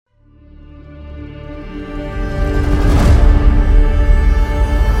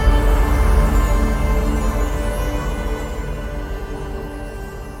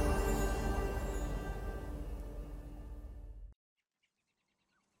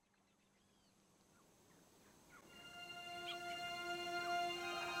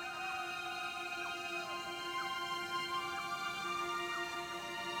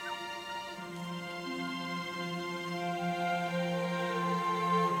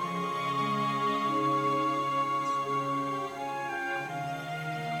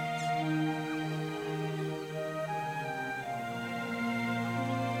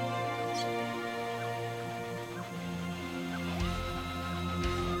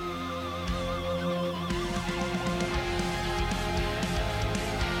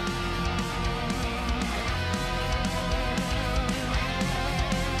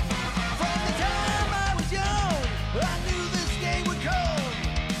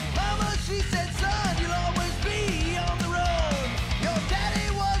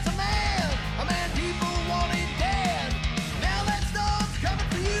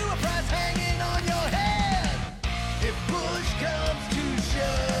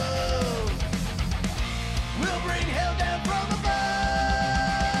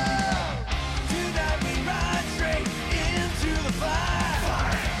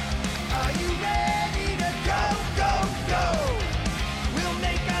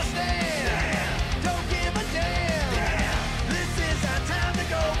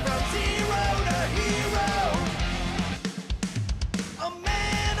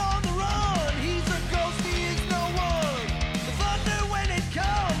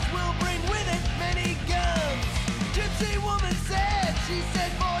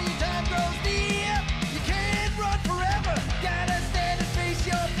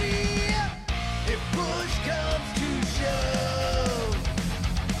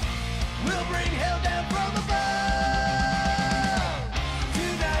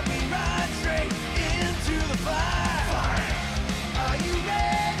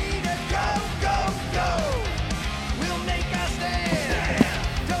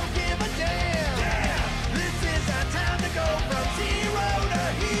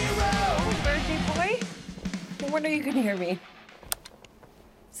couldn't hear me.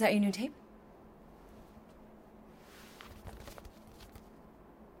 Is that your new tape?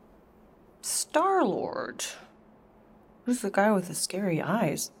 Star-Lord. Who's the guy with the scary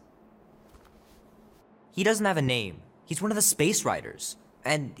eyes? He doesn't have a name. He's one of the Space Riders.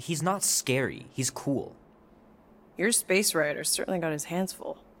 And he's not scary, he's cool. Your Space Rider certainly got his hands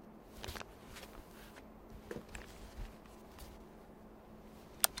full.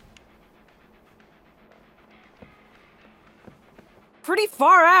 Pretty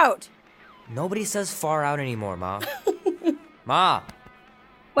far out! Nobody says far out anymore, Ma. Ma!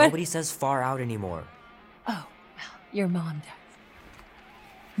 What? Nobody says far out anymore. Oh, well, your mom does.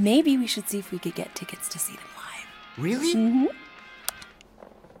 Maybe we should see if we could get tickets to see them live. Really? Mm-hmm.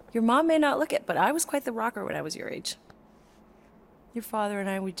 Your mom may not look it, but I was quite the rocker when I was your age. Your father and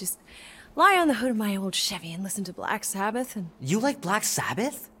I would just lie on the hood of my old Chevy and listen to Black Sabbath and... You like Black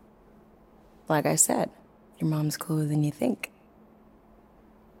Sabbath? Like I said, your mom's cooler than you think.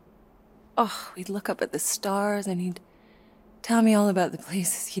 Oh, we'd look up at the stars and he'd tell me all about the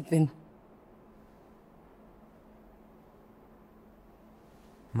places he'd been.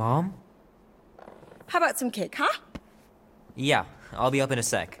 Mom? How about some cake, huh? Yeah, I'll be up in a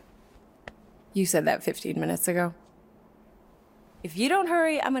sec. You said that 15 minutes ago. If you don't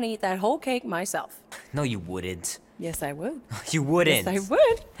hurry, I'm gonna eat that whole cake myself. No, you wouldn't. Yes, I would. You wouldn't. Yes, I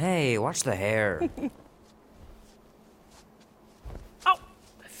would. Hey, watch the hair. Oh!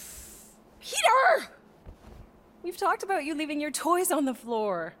 Peter! We've talked about you leaving your toys on the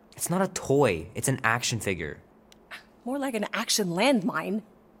floor. It's not a toy, it's an action figure. More like an action landmine.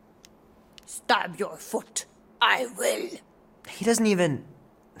 Stab your foot. I will. He doesn't even...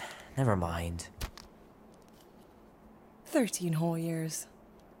 Never mind. 13 whole years.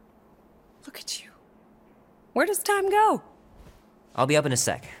 Look at you. Where does time go? I'll be up in a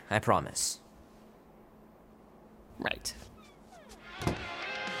sec, I promise. Right.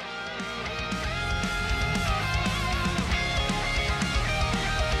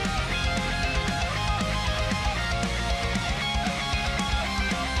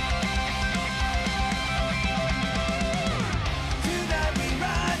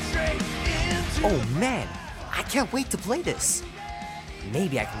 Oh man, I can't wait to play this.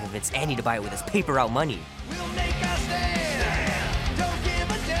 Maybe I can convince Annie to buy it with his paper out money. We'll make a stand. Don't give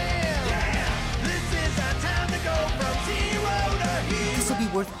a damn. This is our time to go from zero to hero. This will be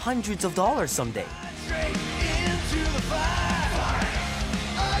worth hundreds of dollars someday. Straight into the fire.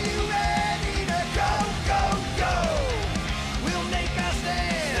 Are you ready to go, go, go? We'll make a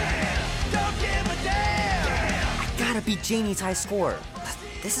stand. Don't give a damn. I gotta beat Janie's high score.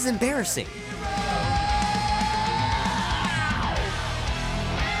 This is embarrassing.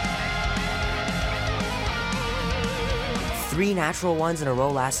 Three natural ones in a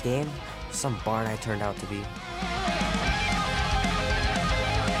row last game. Some barn I turned out to be.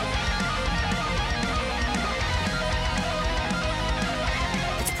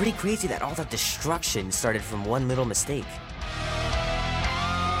 It's pretty crazy that all that destruction started from one little mistake.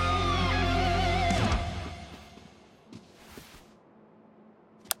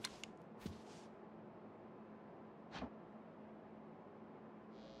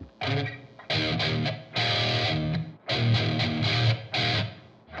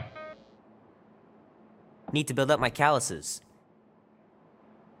 Need to build up my calluses.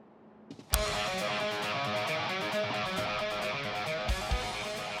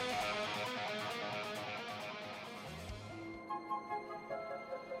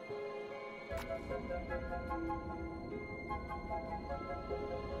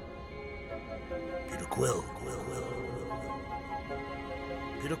 Peter Quill.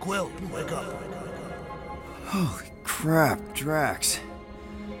 Peter Quill, wake up. Holy crap, Drax.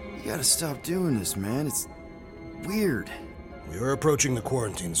 You gotta stop doing this, man. It's weird. We are approaching the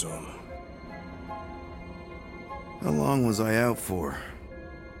quarantine zone. How long was I out for?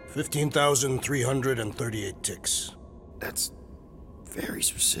 15,338 ticks. That's very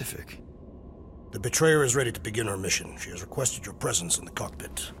specific. The betrayer is ready to begin her mission. She has requested your presence in the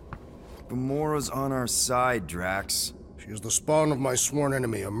cockpit. Gamora's on our side, Drax. She is the spawn of my sworn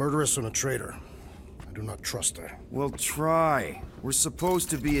enemy, a murderess and a traitor. I do not trust her. Well, try. We're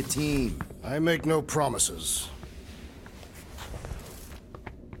supposed to be a team. I make no promises.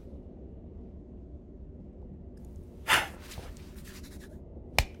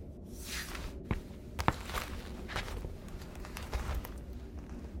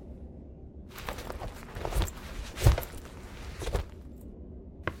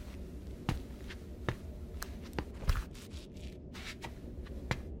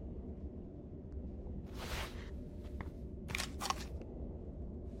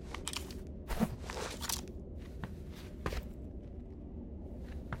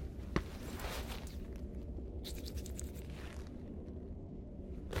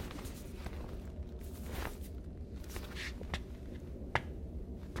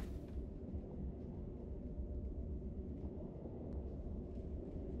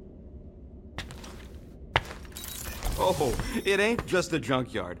 Oh, it ain't just a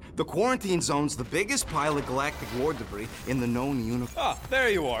junkyard. The quarantine zone's the biggest pile of galactic war debris in the known universe. Ah, there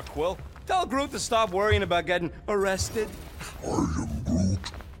you are, Quill. Tell Groot to stop worrying about getting arrested. I am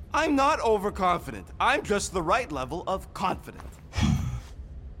Groot. I'm not overconfident. I'm just the right level of confident.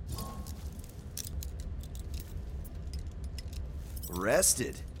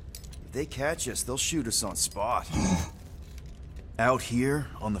 Arrested? If they catch us, they'll shoot us on spot. Out here,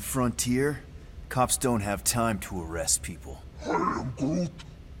 on the frontier, cops don't have time to arrest people. I am Groot.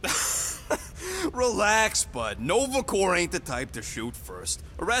 Relax, bud. Nova Corps ain't the type to shoot first.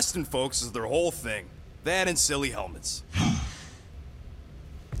 Arresting folks is their whole thing. That and silly helmets.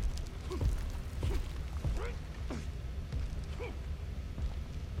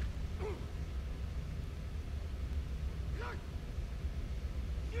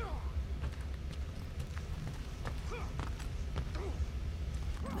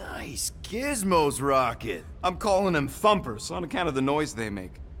 Nice gizmos, Rocket. I'm calling them thumpers on account of the noise they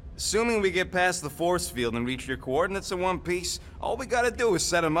make. Assuming we get past the force field and reach your coordinates in one piece, all we gotta do is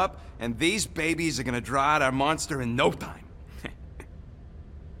set them up, and these babies are gonna draw out our monster in no time.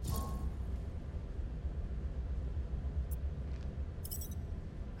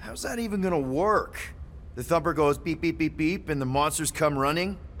 How's that even gonna work? The thumper goes beep, beep, beep, beep, and the monsters come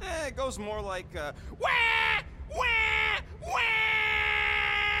running? It goes more like, wah! Wah! Wah!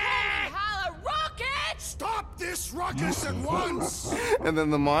 Holla, rocket! Stop this ruckus at once! And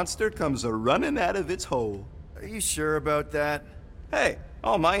then the monster comes a-running out of its hole. Are you sure about that? Hey,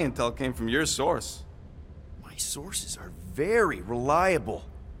 all my intel came from your source. My sources are very reliable.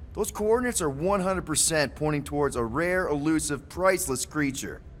 Those coordinates are 100% pointing towards a rare, elusive, priceless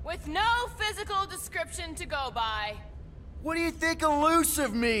creature. With no physical description to go by. What do you think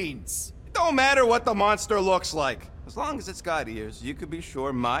elusive means? It don't matter what the monster looks like. As long as it's got ears, you can be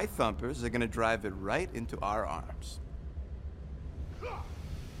sure my thumpers are gonna drive it right into our arms.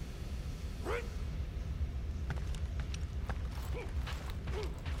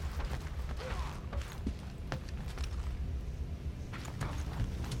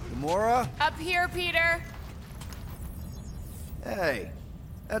 Gamora? Up here, Peter. Hey,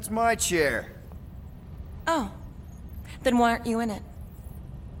 that's my chair. Oh. Then why aren't you in it?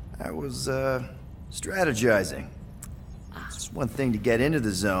 I was, strategizing. It's one thing to get into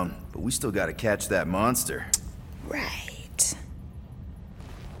the zone, but we still gotta catch that monster. Right.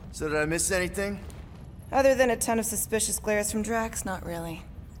 So did I miss anything? Other than a ton of suspicious glares from Drax, not really.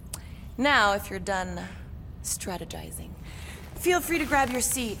 Now, if you're done strategizing, feel free to grab your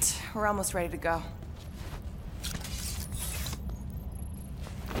seat. We're almost ready to go.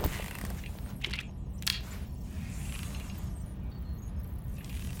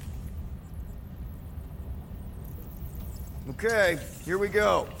 Okay, here we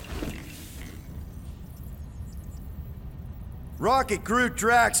go. Rocket, Groot,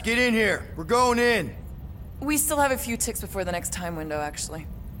 Drax, get in here. We're going in. We still have a few ticks before the next time window, actually.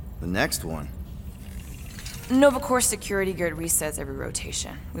 The next one? Nova Corps security grid resets every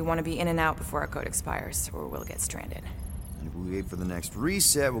rotation. We want to be in and out before our code expires, or we'll get stranded. And if we wait for the next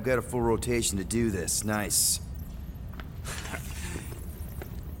reset, we'll get a full rotation to do this. Nice.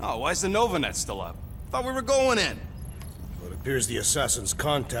 Oh, why's the Novanet still up? Thought we were going in. It appears the assassin's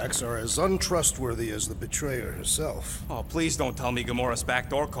contacts are as untrustworthy as the betrayer herself. Oh, please don't tell me Gamora's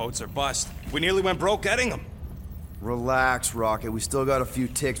backdoor codes are bust. We nearly went broke getting them. Relax, Rocket. We still got a few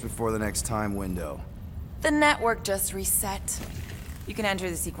ticks before the next time window. The network just reset. You can enter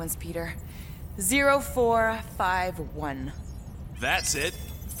the sequence, Peter. 0451. That's it?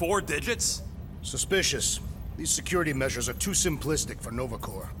 4 digits? Suspicious. These security measures are too simplistic for Nova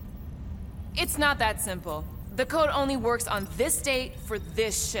Corps. It's not that simple. The code only works on this date for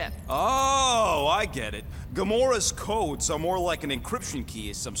this ship. Oh, I get it. Gamora's codes are more like an encryption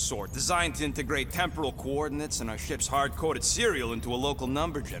key of some sort, designed to integrate temporal coordinates and our ship's hard-coded serial into a local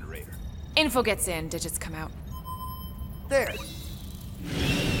number generator. Info gets in, digits come out. There.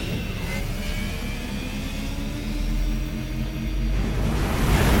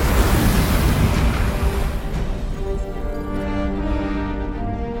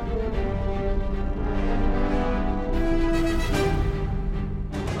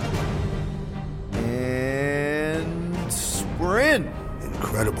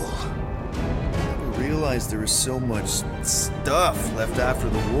 Incredible. I didn't realize there was so much stuff left after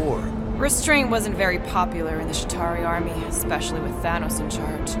the war. Restraint wasn't very popular in the Shatari army, especially with Thanos in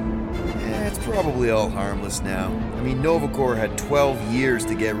charge. Yeah, it's probably all harmless now. I mean, Nova Corps had 12 years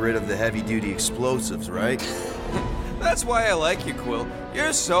to get rid of the heavy-duty explosives, right? That's why I like you, Quill.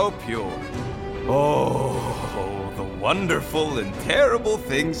 You're so pure. Oh, the wonderful and terrible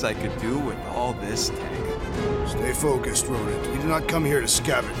things I could do with all this tech. Stay focused, Rodent. We do not come here to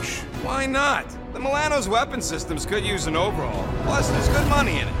scavenge. Why not? The Milano's weapon systems could use an overhaul. Plus, there's good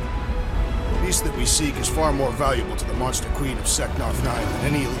money in it. The beast that we seek is far more valuable to the Monster Queen of Seknarf 9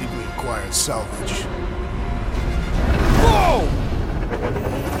 than any illegally acquired salvage. Whoa!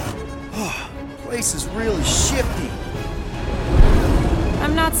 Place is really shifty.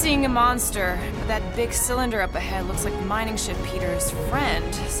 I'm not seeing a monster, but that big cylinder up ahead looks like mining ship Peter's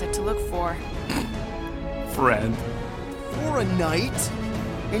friend said to look for. Friend. For a night?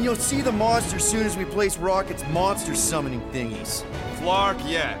 And you'll see the monster soon as we place Rocket's monster summoning thingies. Flark,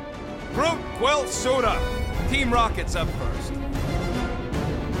 yeah. Groot, Quill, suit up. Team Rocket's up first.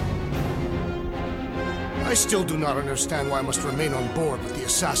 I still do not understand why I must remain on board with the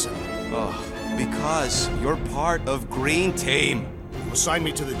assassin. Oh, because you're part of Green Team. You assigned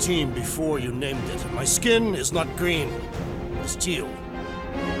me to the team before you named it, and my skin is not green. It's teal.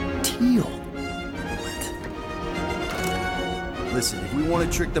 Teal? Listen, if we want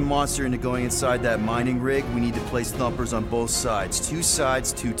to trick the monster into going inside that mining rig, we need to place thumpers on both sides. 2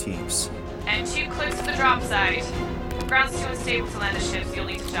 sides, 2 teams. And 2 clicks to the drop side. Ground's too unstable to land the ship, so you'll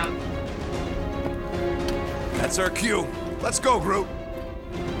need to jump. That's our cue. Let's go, Groot.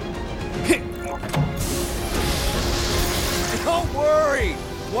 Don't worry!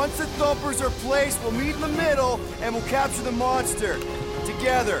 Once the thumpers are placed, we'll meet in the middle, and we'll capture the monster.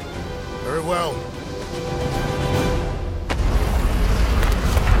 Together. Very well.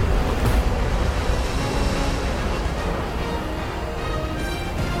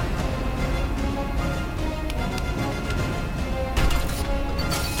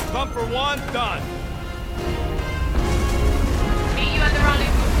 Thumper 1, done. Meet you at the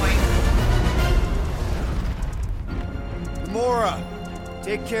rendezvous point. Gamora,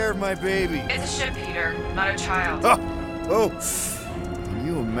 take care of my baby. It's a ship, Peter, not a child. Oh, can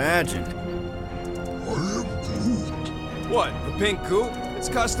you imagine? What, the pink coupe? It's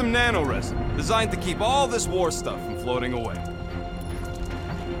custom nano resin, designed to keep all this war stuff from floating away.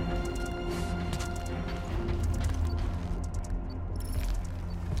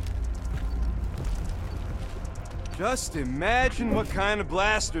 Just imagine what kind of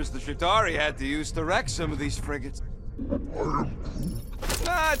blasters the Chitauri had to use to wreck some of these frigates.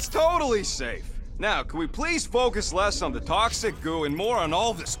 Nah, it's totally safe. Now, can we please focus less on the toxic goo and more on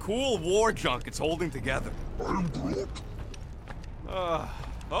all this cool war junk it's holding together?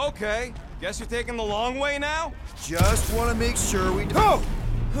 Okay. Guess you're taking the long way now? Just want to make sure we... Oh!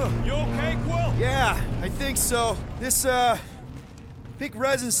 You okay, Quill? Yeah, I think so. This, pink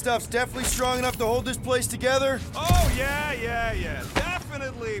resin stuff's definitely strong enough to hold this place together. Oh, yeah.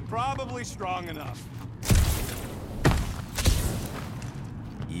 Definitely, probably strong enough.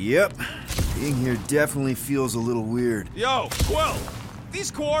 Yep. Being here definitely feels a little weird. Yo, Quill!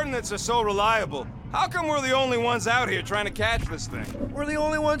 These coordinates are so reliable. How come we're the only ones out here trying to catch this thing? We're the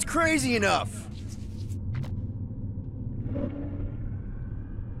only ones crazy enough.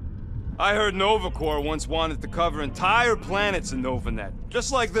 I heard Nova Corps once wanted to cover entire planets in NovaNet,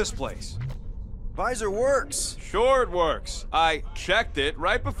 just like this place. Visor works. Sure it works. I checked it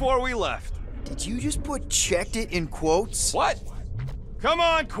right before we left. Did you just put "checked it" in quotes? What? Come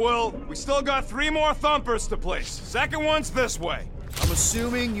on, Quill. We still got 3 more thumpers to place. Second one's this way. I'm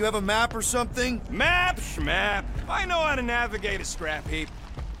assuming you have a map or something? Map, schmap. I know how to navigate a scrap heap.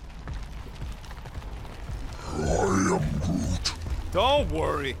 I am Groot. Don't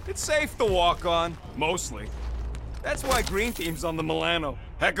worry. It's safe to walk on. Mostly. That's why Green Team's on the Milano.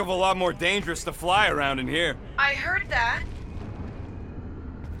 Heck of a lot more dangerous to fly around in here. I heard that.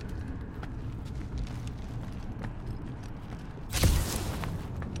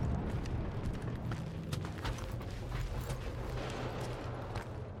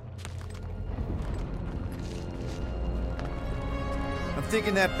 I'm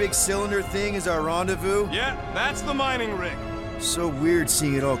thinking that big cylinder thing is our rendezvous. Yeah, that's the mining rig. So weird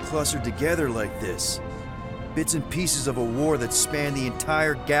seeing it all clustered together like this. Bits and pieces of a war that spanned the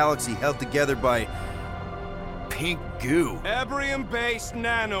entire galaxy held together by... pink goo. Ebrium-based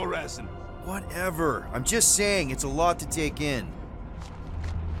nanoresin. Whatever. I'm just saying, it's a lot to take in.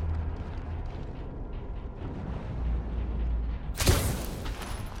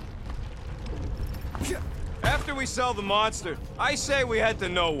 After we sell the monster, I say we head to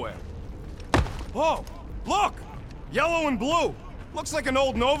nowhere. Oh, look! Yellow and blue. Looks like an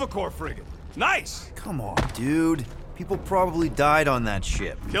old Nova Corps frigate. Nice! Come on, dude. People probably died on that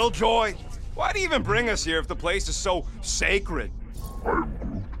ship. Killjoy, why do you even bring us here if the place is so sacred?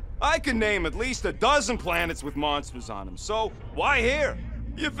 I can name at least a dozen planets with monsters on them, so why here?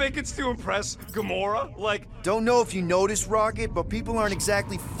 You think it's to impress Gamora? Like... Don't know if you noticed, Rocket, but people aren't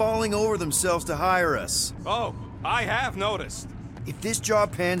exactly falling over themselves to hire us. Oh, I have noticed. If this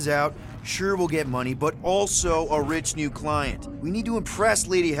job pans out, sure we'll get money, but also a rich new client. We need to impress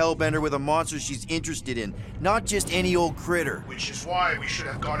Lady Hellbender with a monster she's interested in, not just any old critter. Which is why we should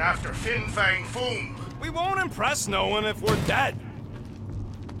have gone after Fin Fang Foom. We won't impress no one if we're dead.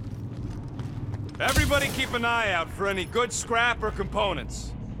 Everybody keep an eye out for any good scrap or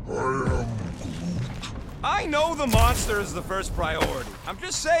components. I know the monster is the first priority. I'm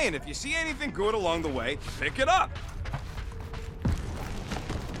just saying, if you see anything good along the way, pick it up.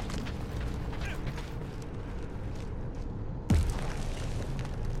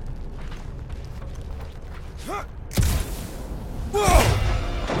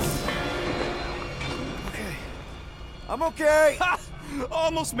 I'm okay. Ha!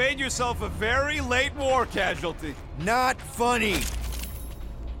 Almost made yourself a very late war casualty. Not funny.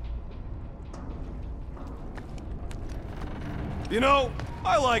 You know,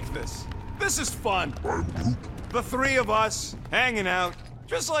 I like this. This is fun. The three of us, hanging out,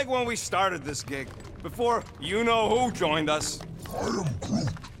 just like when we started this gig, before you-know-who joined us. I am Groot.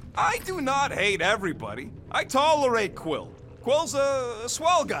 I do not hate everybody. I tolerate Quill. Quill's a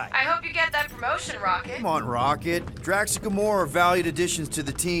swell guy. I hope you get that promotion, Rocket. Come on, Rocket. Drax and Gamora are valued additions to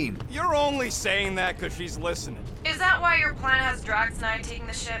the team. You're only saying that because she's listening. Is that why your plan has Drax and I taking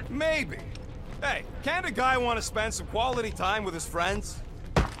the ship? Maybe. Hey, can't a guy want to spend some quality time with his friends?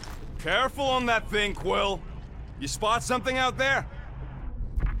 Careful on that thing, Quill. You spot something out there?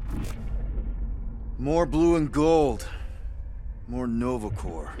 More blue and gold. More Nova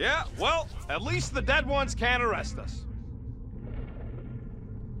Corps. Yeah, well, at least the dead ones can't arrest us.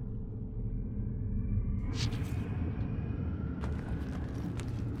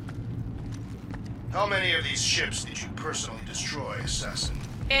 How many of these ships did you personally destroy, Assassin?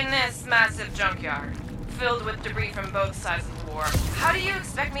 In this massive junkyard, filled with debris from both sides of the war. How do you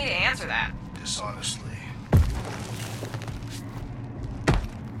expect me to answer that? Dishonestly.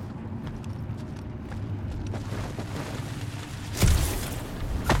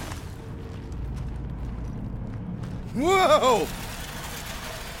 Whoa!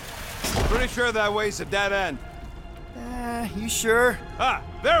 Pretty sure that way's a dead end. You sure? Ah,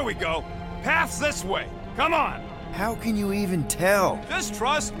 there we go. Path's this way. Come on. How can you even tell? Just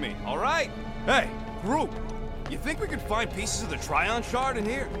trust me, all right? Hey, Groot, you think we could find pieces of the Tryon Shard in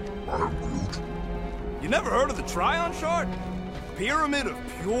here? I am Groot. You never heard of the Tryon Shard? Pyramid of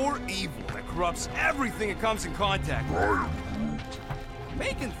pure evil that corrupts everything it comes in contact with. I am Groot.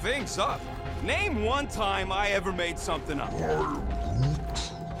 Making things up. Name one time I ever made something up. I am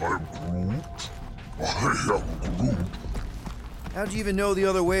Groot. I am Groot. I am Groot. How'd you even know the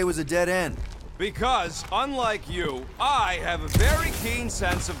other way was a dead end? Because, unlike you, I have a very keen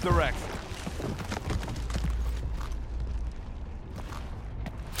sense of direction.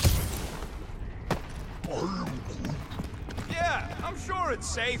 I am Groot. Yeah, I'm sure it's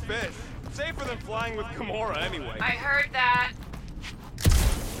safe-ish. Safer than flying with Gamora anyway. I heard that.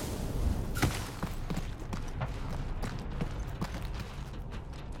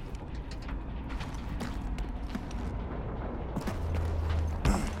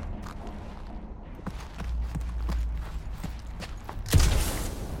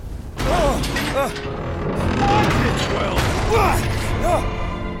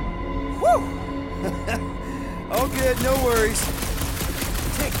 All good, no worries.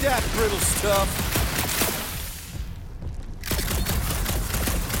 Take that, brittle stuff.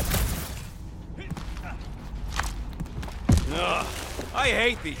 Ugh, I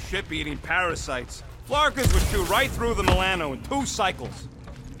hate these ship-eating parasites. Flarkers would shoot right through the Milano in 2 cycles.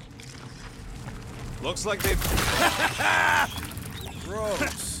 Looks like they've...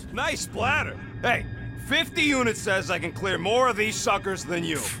 Gross. Nice splatter. Hey, 50 units says I can clear more of these suckers than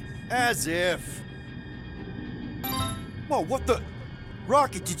you. As if. Whoa, what the?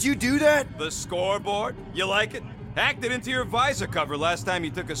 Rocket, did you do that? The scoreboard? You like it? Hacked it into your visor cover last time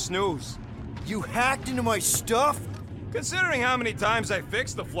you took a snooze. You hacked into my stuff? Considering how many times I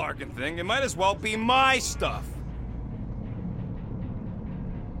fixed the Flarkin thing, it might as well be my stuff.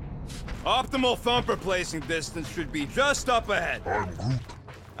 Optimal thumper placing distance should be just up ahead. I'm Groot.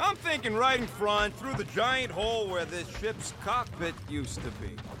 I'm thinking right in front, through the giant hole where this ship's cockpit used to be.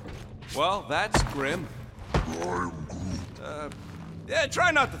 Well, that's grim. I am Groot. Yeah, try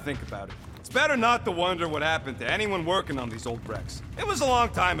not to think about it. It's better not to wonder what happened to anyone working on these old wrecks. It was a long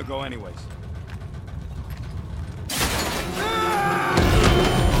time ago anyways.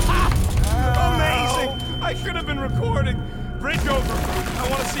 Amazing! I should have been recording. Bridge over. I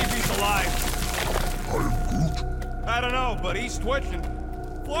want to see if he's alive. I am Groot. I don't know, but he's twitching.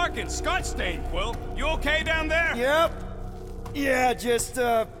 Flarkin, Scott Stain, Quill. You okay down there? Yep. Yeah, just,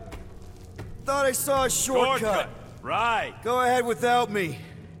 thought thought I saw a shortcut. Right. Go ahead without me.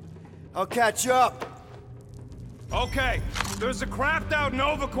 I'll catch up. Okay, there's a crapped-out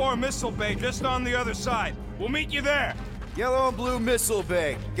Nova Corps missile bay just on the other side. We'll meet you there. Yellow and blue missile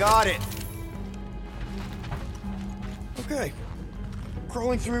bay. Got it. Okay.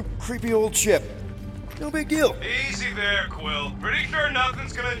 Crawling through creepy old ship. No big deal. Easy there, Quill. Pretty sure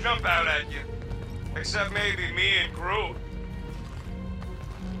nothing's gonna jump out at you. Except maybe me and Groot.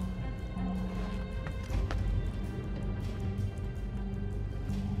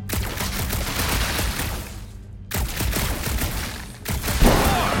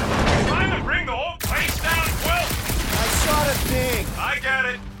 Trying to bring the whole place down, Quill! I shot a thing. I get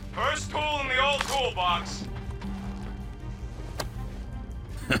it. First tool in the old toolbox.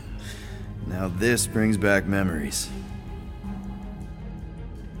 Now this brings back memories.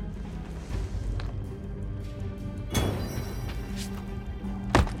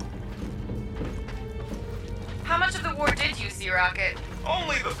 How much of the war did you see, Rocket?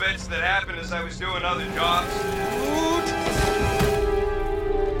 Only the bits that happened as I was doing other jobs.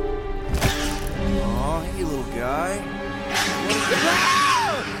 Aw, hey little guy.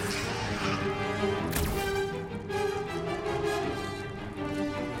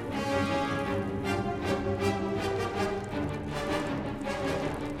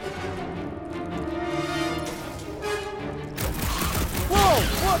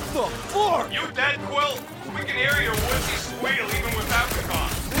 What the fuck? You dead, Quill? We can hear your woodsy squeal even without the comm.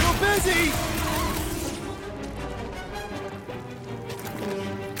 Little busy!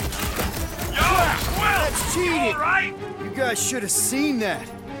 Yo, Quill! That's cheating! You all right? You guys should have seen that.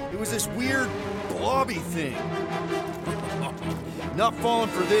 It was this weird blobby thing. Not falling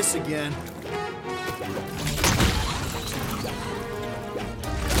for this again.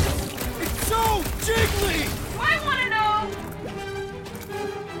 It's so jiggly! I want to know!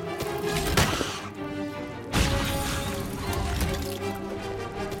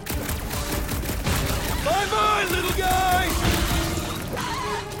 Bye-bye, little guy!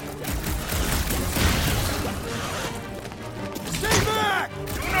 Stay back!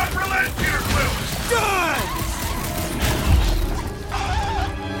 Do not relent, Peter Quill! Done!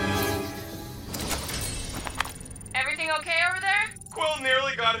 Everything okay over there? Quill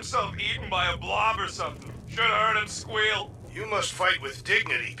nearly got himself eaten by a blob or something. Should have heard him squeal. You must fight with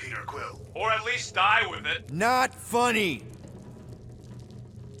dignity, Peter Quill. Or at least die with it. Not funny!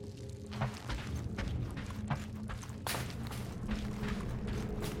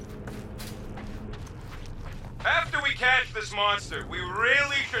 After we catch this monster, we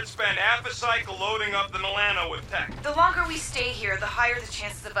really should spend half a cycle loading up the Milano with tech. The longer we stay here, the higher the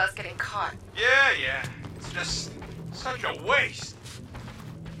chances of us getting caught. Yeah. It's just such a waste.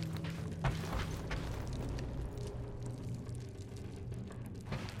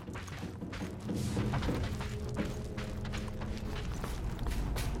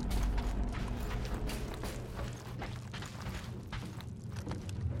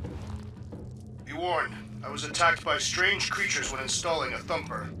 Be warned, I was attacked by strange creatures when installing a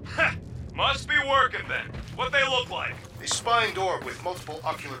thumper. Heh, must be working then. What they look like? A spined orb with multiple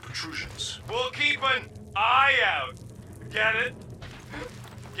ocular protrusions. We'll keep an eye out. Get it?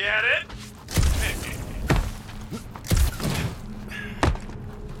 Get it?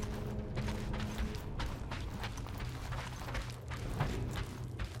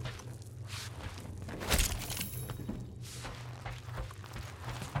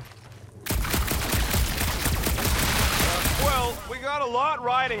 Well, we got a lot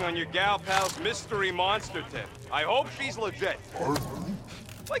riding on your gal pal's mystery monster tip. I hope she's legit.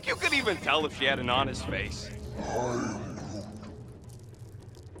 Like you could even tell if she had an honest face.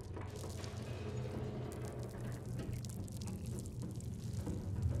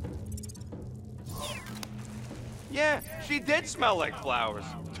 Yeah, she did smell like flowers.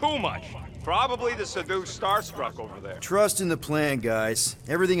 Too much. Probably to seduce Starstruck over there. Trust in the plan, guys.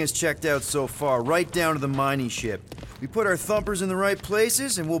 Everything is checked out so far, right down to the mining ship. We put our thumpers in the right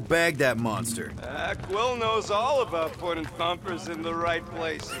places, and we'll bag that monster. Quill knows all about putting thumpers in the right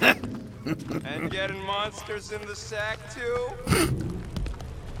places. And getting monsters in the sack, too.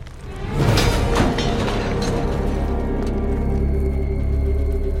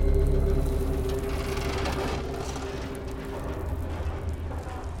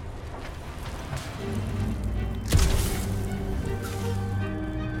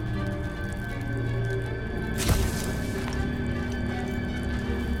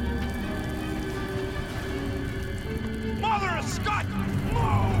 Mother of Scott!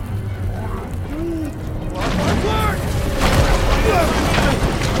 Move!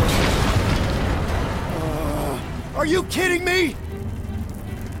 Are you kidding me?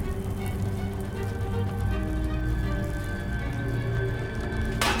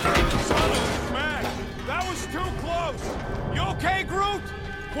 too close! You okay, Groot?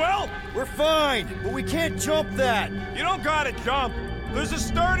 Quill? We're fine, but we can't jump that. You don't gotta jump. There's a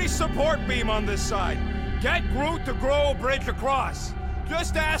sturdy support beam on this side. Get Groot to grow a bridge across.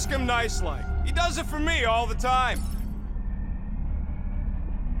 Just ask him nice-like. He does it for me all the time.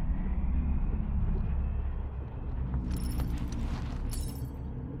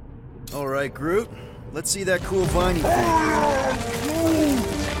 All right, Groot. Let's see that cool viney thing.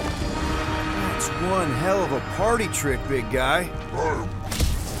 That's one hell of a party trick, big guy.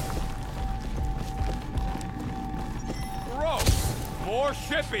 Gross! More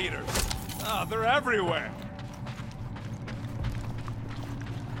ship eaters. Oh, they're everywhere.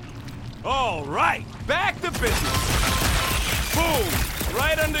 All right, back to business. Boom!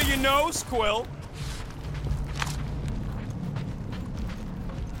 Right under your nose, Quill.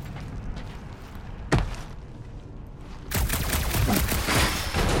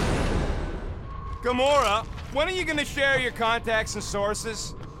 Gamora, when are you gonna share your contacts and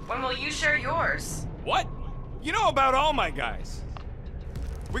sources? When will you share yours? What? You know about all my guys.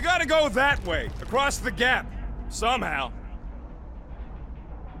 We gotta go that way, across the gap. Somehow.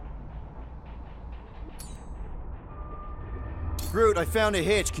 Groot, I found a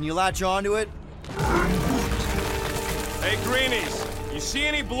hitch. Can you latch onto it? Hey, Greenies, you see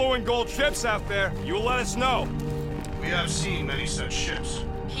any blue and gold ships out there, you'll let us know. We have seen many such ships.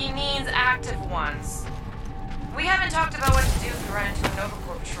 He means active ones. We haven't talked about what to do if we run into a Nova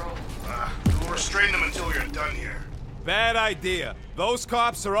Corps patrol. We'll restrain them until you're done here. Bad idea. Those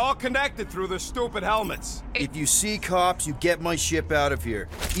cops are all connected through their stupid helmets. If you see cops, you get my ship out of here,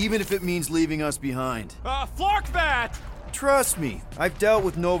 even if it means leaving us behind. Flark that! Trust me, I've dealt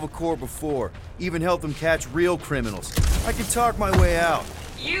with Nova Corps before, even helped them catch real criminals. I can talk my way out.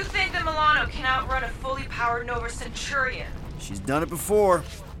 You think that Milano can outrun a fully powered Nova Centurion? She's done it before.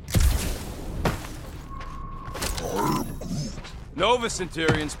 Nova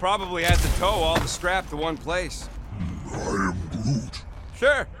Centurions probably had to tow all the scrap to one place. I am Groot.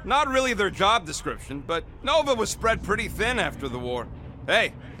 Sure, not really their job description, but Nova was spread pretty thin after the war.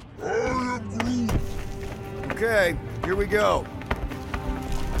 Hey. I am Groot. Okay, here we go.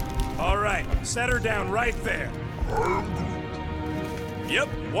 All right, set her down right there. I am Groot. Yep,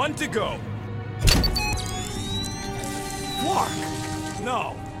 one to go. Flark!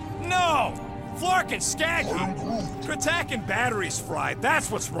 No! No! Flark and Skaggy! Kratak and batteries fried,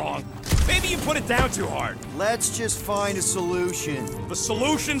 that's what's wrong. Maybe you put it down too hard. Let's just find a solution. The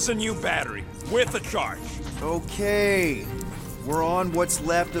solution's a new battery, with a charge. Okay, we're on what's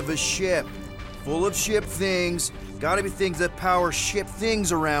left of a ship. Full of ship things. Gotta be things that power ship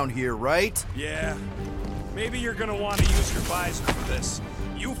things around here, right? Yeah. Maybe you're gonna want to use your visor for this.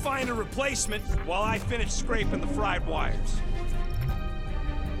 You find a replacement while I finish scraping the fried wires.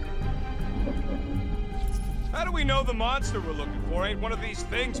 How do we know the monster we're looking for ain't one of these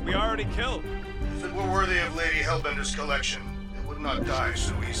things we already killed? If it were worthy of Lady Hellbender's collection, it would not die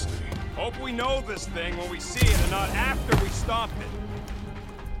so easily. Hope we know this thing when we see it and not after we stomp it.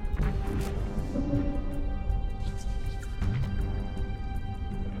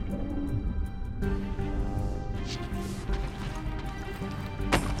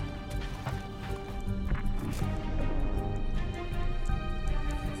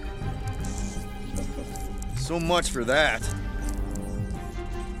 So much for that.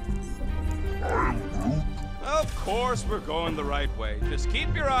 Of course we're going the right way. Just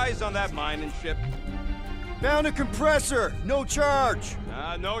keep your eyes on that mining ship. Found a compressor! No charge!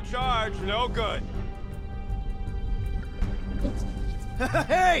 No charge, no good.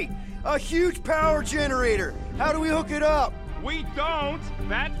 Hey! A huge power generator! How do we hook it up? We don't!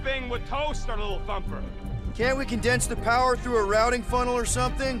 That thing would toast our little thumper. Can't we condense the power through a routing funnel or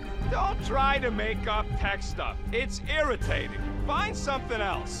something? Don't try to make up tech stuff. It's irritating. Find something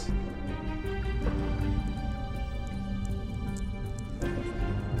else.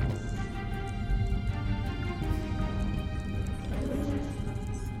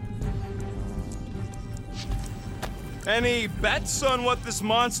 Any bets on what this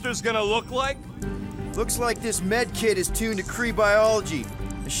monster's gonna look like? Looks like this med kit is tuned to Kree biology.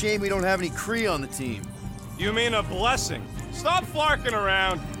 A shame we don't have any Kree on the team. You mean a blessing? Stop flarking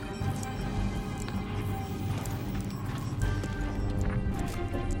around.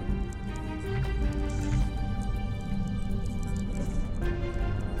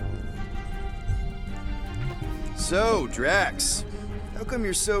 So, Drax, how come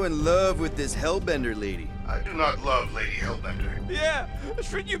you're so in love with this Hellbender lady? I do not love Lady Hellbender. Yeah,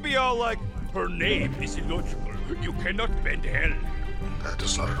 shouldn't you be all like, her name is illogical. You cannot bend hell. That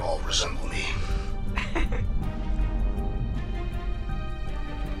does not at all resemble me.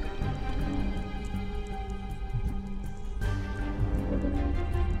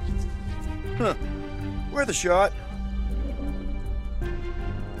 Huh. Worth a shot.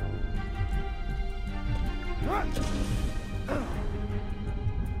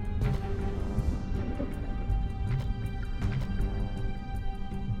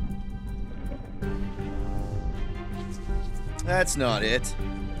 That's not it.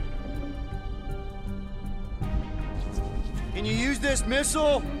 Can you use this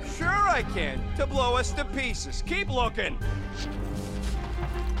missile? Sure I can, to blow us to pieces. Keep looking.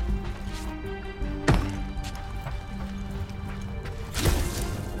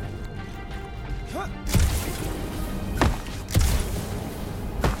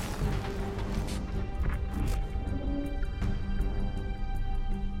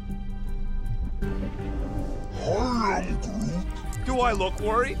 I am Groot. Do I look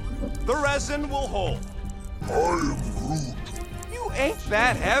worried? The resin will hold. I am Groot. You ain't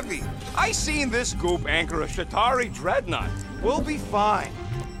that heavy. I seen this goop anchor a Shatari dreadnought. We'll be fine.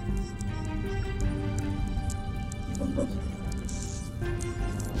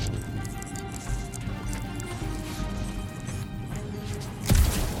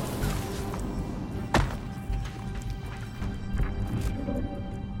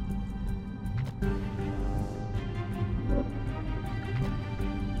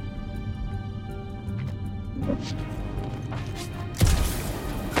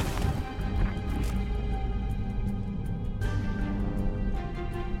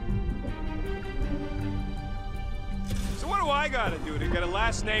 So what do I gotta do to get a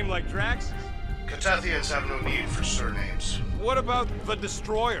last name like Drax? Catathians have no need for surnames. What about the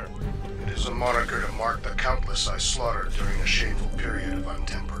Destroyer? It is a moniker to mark the countless I slaughtered during a shameful period of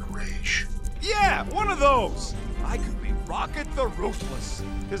untempered rage. Yeah, one of those. I could be Rocket the Ruthless,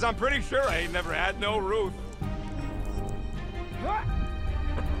 because I'm pretty sure I ain't never had no Ruth.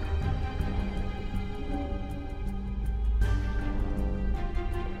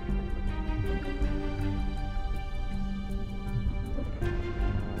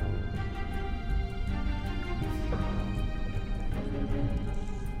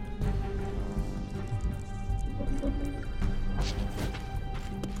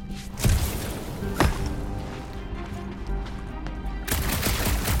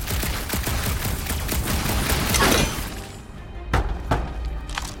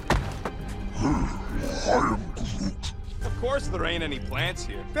 Of course there ain't any plants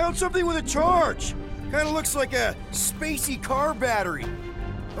here. Found something with a charge. Kind of looks like a spacey car battery.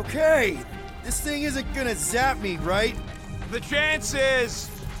 Okay, this thing isn't gonna zap me, right? The chance is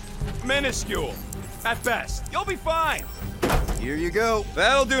minuscule, at best. You'll be fine. Here you go.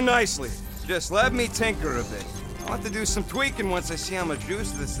 That'll do nicely. Just let me tinker a bit. I'll have to do some tweaking once I see how much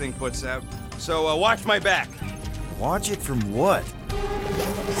juice this thing puts out. So watch my back. Watch it from what?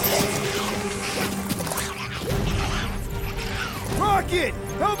 Rocket!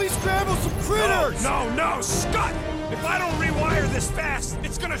 Help me scramble some critters! No, Scott! If I don't rewire this fast,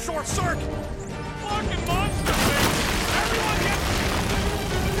 it's gonna short circuit. Fucking monster thing! Everyone get...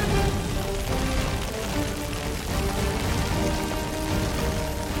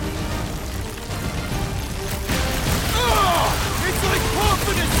 Oh! It's like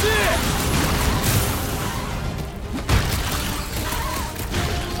pumping a zip!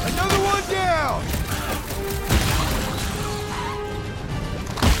 Another one down!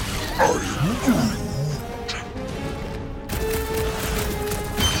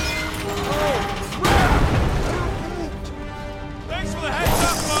 Thanks for the heads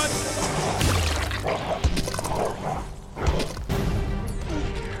up, bud!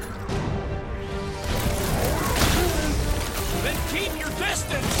 Then keep your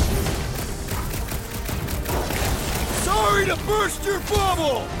distance! Sorry to burst your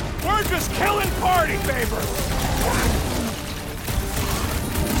bubble! We're just killing party favors!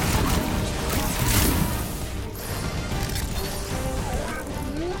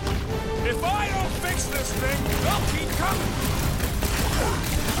 If I don't fix this thing, they'll keep coming!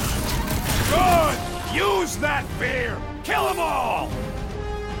 Good! Use that fear! Kill them all!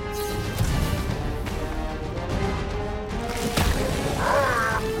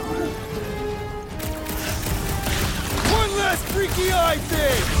 One last freaky eye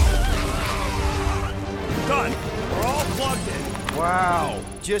thing! Done. We're all plugged in. Wow,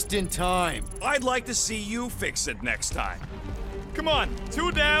 just in time. I'd like to see you fix it next time. Come on,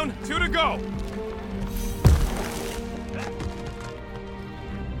 2 down, 2 to go.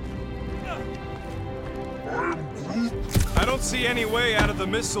 I don't see any way out of the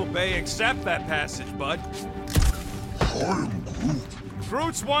missile bay except that passage, bud. I am Groot.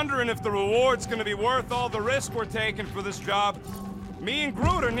 Groot's wondering if the reward's gonna be worth all the risk we're taking for this job. Me and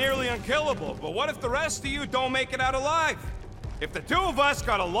Groot are nearly unkillable, but what if the rest of you don't make it out alive? If the two of us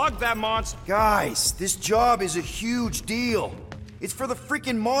gotta lug that monster... Guys, this job is a huge deal. It's for the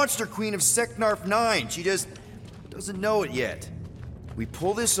freaking Monster Queen of Seknarf 9. She just doesn't know it yet. We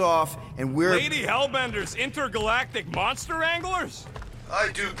pull this off, and we're... Lady Hellbender's intergalactic monster anglers?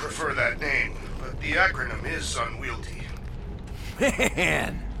 I do prefer that name, but the acronym is unwieldy.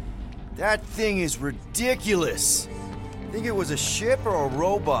 Man, that thing is ridiculous. Think it was a ship or a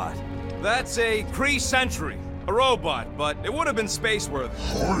robot? That's a Kree Sentry. A robot, but it would have been space-worthy.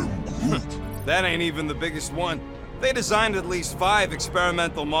 That ain't even the biggest one. They designed at least 5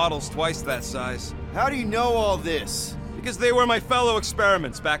 experimental models twice that size. How do you know all this? Because they were my fellow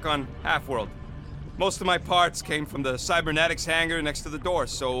experiments back on Half-World. Most of my parts came from the cybernetics hangar next to the door,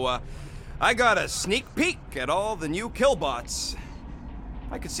 so I got a sneak peek at all the new killbots.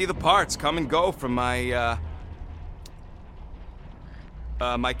 I could see the parts come and go from my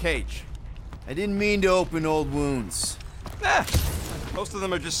cage. I didn't mean to open old wounds. Most of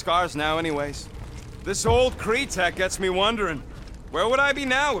them are just scars now anyways. This old Kree tech gets me wondering, where would I be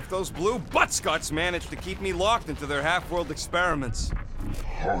now if those blue butt-scuts managed to keep me locked into their half-world experiments?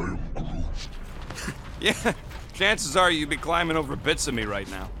 I'm Groot. Yeah, chances are you'd be climbing over bits of me right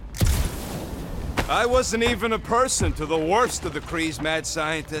now. I wasn't even a person to the worst of the Kree's mad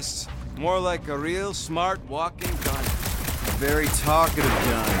scientists. More like a real smart walking gun. A very talkative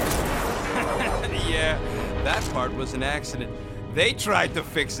gun. Yeah, that part was an accident. They tried to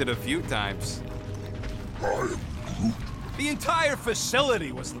fix it a few times. I'm Groot. The entire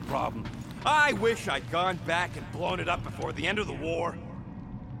facility was the problem. I wish I'd gone back and blown it up before the end of the war.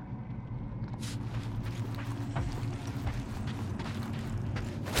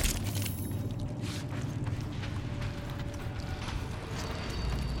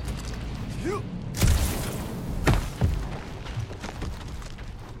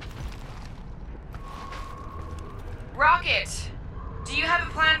 Rocket! Do you have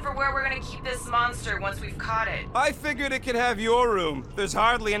a plan for where we're gonna keep this monster once we've caught it? I figured it could have your room. There's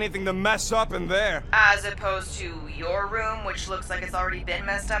hardly anything to mess up in there. As opposed to your room, which looks like it's already been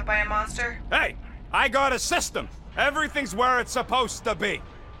messed up by a monster? Hey, I got a system. Everything's where it's supposed to be.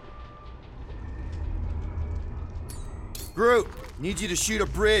 Groot, need you to shoot a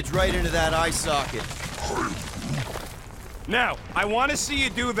bridge right into that eye socket. Now, I want to see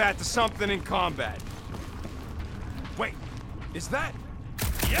you do that to something in combat. Wait, is that...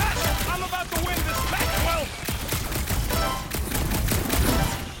 Yes! I'm about to win this match, well...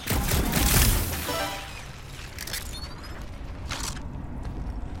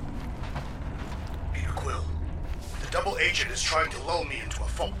 Peter Quill, the double agent is trying to lull me into a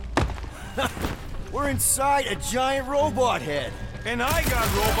fold. We're inside a giant robot head. And I got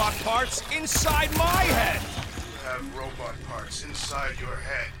robot parts inside my head. You have robot parts inside your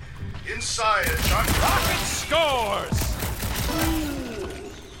head. Inside a giant... Rocket scores!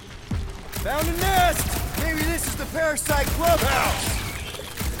 Found a nest! Maybe this is the Parasite Clubhouse!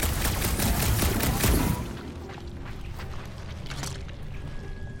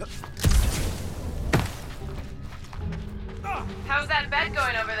 How's that bet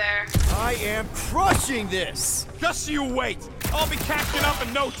going over there? I am crushing this! Just you wait. I'll be catching up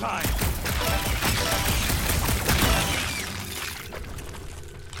in no time.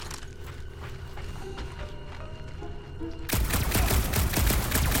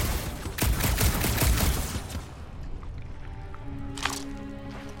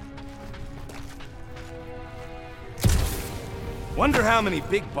 Wonder how many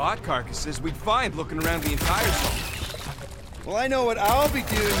big bot carcasses we'd find looking around the entire zone. Well, I know what I'll be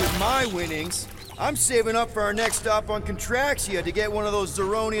doing with my winnings. I'm saving up for our next stop on Contraxia to get one of those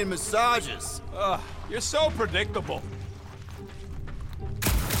Zeronian massages. Ugh, you're so predictable.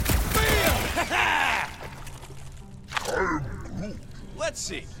 Bam! Let's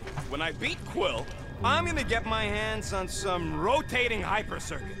see. When I beat Quill, I'm gonna get my hands on some rotating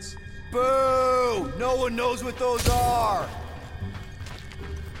hypercircuits. Boo! No one knows what those are!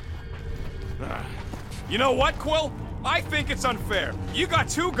 You know what, Quill? I think it's unfair. You got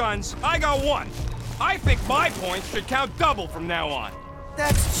 2 guns, I got 1. I think my points should count double from now on.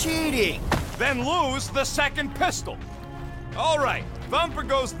 That's cheating! Then lose the second pistol. All right, Thumper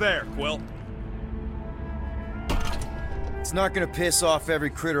goes there, Quill. It's not gonna piss off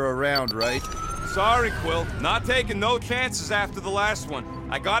every critter around, right? Sorry, Quill. Not taking no chances after the last one.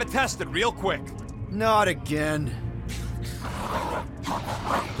 I gotta test it real quick. Not again.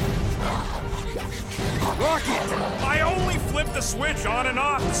 Rocket! I only flipped the switch on and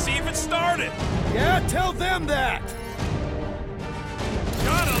off to see if it started. Yeah, tell them that!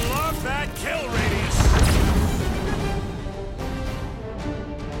 Gotta love that kill radius.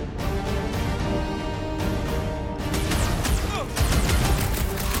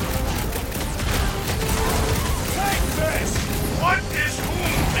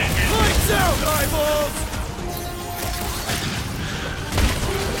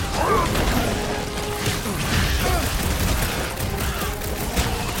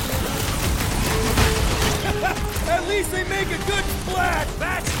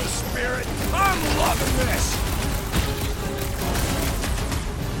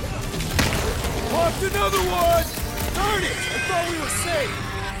 Dropped another one! Darn it! I thought we were safe!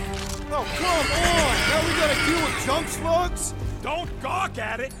 Oh, come on! Now we gotta deal with junk slugs? Don't gawk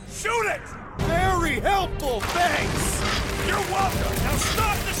at it! Shoot it! Very helpful, thanks! You're welcome! Now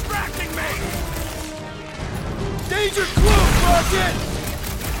stop distracting me! Danger close, Rocket!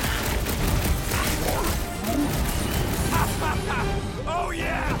 Oh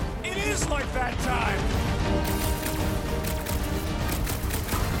yeah! It is like that time!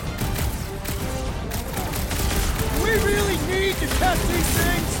 Do we really need to test these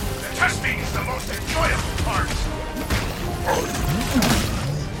things? The testing is the most enjoyable part.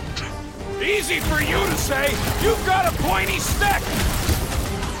 Easy for you to say! You've got a pointy stick!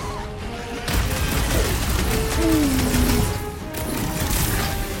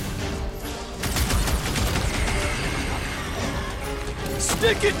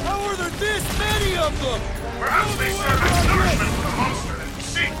 Stick it! How are there this many of them? Perhaps they serve as nourishment for the monster that we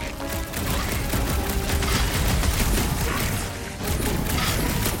seek.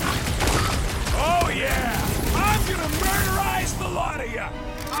 Oh yeah! I'm gonna murderize the lot of you!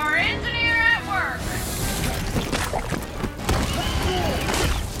 Our engineer at work!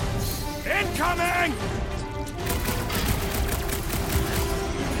 Incoming!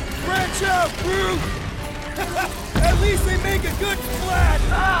 Branch out, Groot! At least they make a good splat!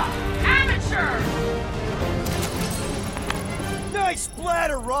 Amateur! Nice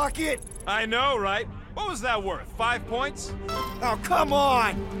splatter, Rocket! I know, right? What was that worth? 5 points? Oh, come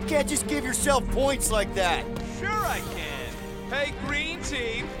on! You can't just give yourself points like that! Sure I can. Hey, green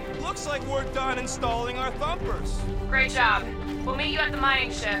team. Looks like we're done installing our thumpers. Great job. We'll meet you at the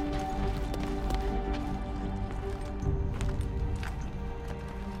mining ship.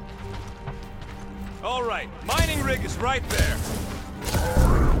 All right, mining rig is right there.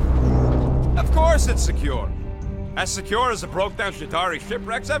 Of course it's secure. As secure as a broke-down Chitauri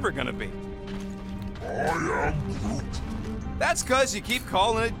shipwreck's ever gonna be. I am Groot. That's cause you keep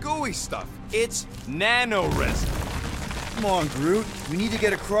calling it gooey stuff. It's nano-resin. Come on, Groot. We need to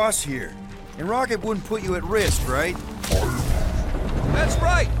get across here. And Rocket wouldn't put you at risk, right? That's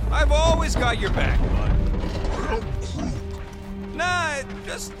right. I've always got your back, bud. I am Groot. Nah, it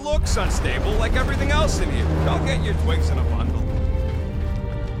just looks unstable like everything else in here. Don't get your twigs in a bundle.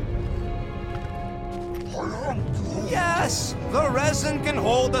 I am Groot. Yes, the resin can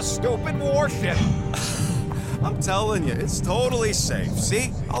hold a stupid warship. I'm telling you, it's totally safe.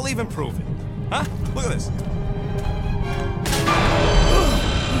 See? I'll even prove it. Huh? Look at this.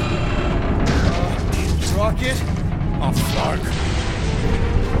 Rocket? Oh, fuck.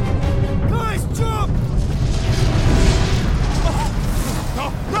 Guys, jump! No!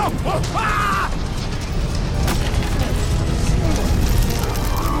 No! Oh, ah!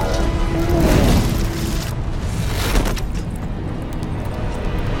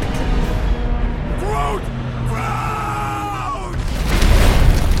 Groot! Groot!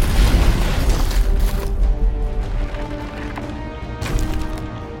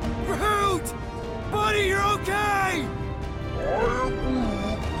 Groot! Buddy, you're okay!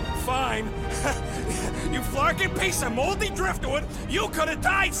 Fine. You flarkin' piece of moldy driftwood! You could have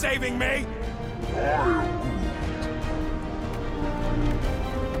died saving me! I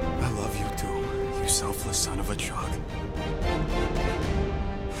love you too, you selfless son of a chug.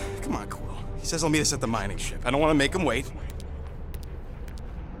 Come on, Quill. He says he'll meet us at the mining ship. I don't want to make him wait.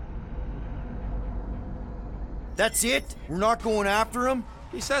 That's it? We're not going after him?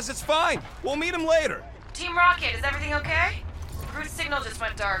 He says it's fine. We'll meet him later. Team Rocket, is everything okay? Groot's signal just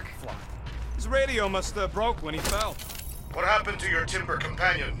went dark. His radio must have broke when he fell. What happened to your timber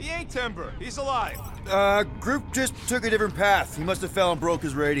companion? He ain't Timber. He's alive. Groot just took a different path. He must have fell and broke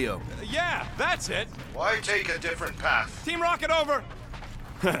his radio. Yeah, that's it. Why take a different path? Team Rocket over.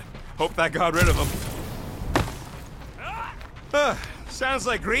 Hope that got rid of him. Sounds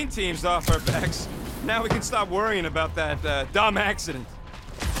like Green Team's off our backs. Now we can stop worrying about that dumb accident.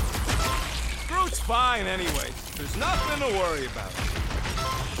 Groot's fine anyway. There's nothing to worry about.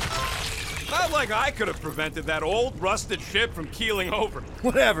 Not like I could have prevented that old rusted ship from keeling over.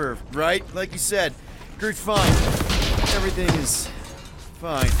 Whatever, right? Like you said, Groot's fine. Everything is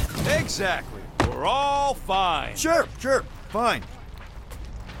fine. Exactly. We're all fine. Sure, fine.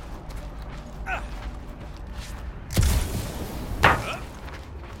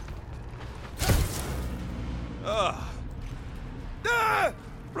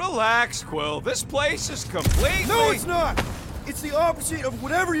 Relax, Quill. This place is completely... No, it's not! It's the opposite of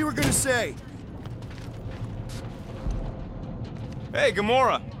whatever you were gonna say. Hey,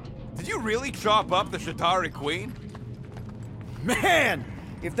 Gamora. Did you really chop up the Chitauri Queen? Man!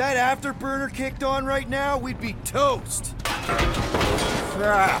 If that afterburner kicked on right now, we'd be toast.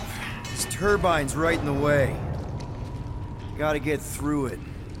 Crap. This turbine's right in the way. Gotta get through it.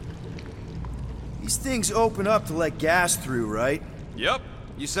 These things open up to let gas through, right? Yep.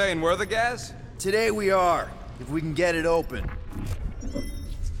 You saying we're the gas? Today we are, if we can get it open.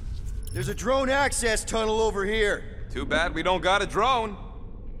 There's a drone access tunnel over here. Too bad we don't got a drone.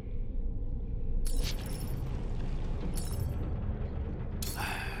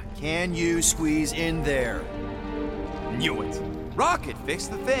 Can you squeeze in there? Knew it. Rocket, fix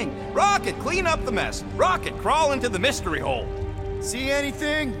the thing. Rocket, clean up the mess. Rocket, crawl into the mystery hole. See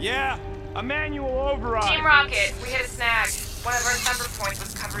anything? Yeah, a manual override. Team Rocket, we hit a snag. One of our summer points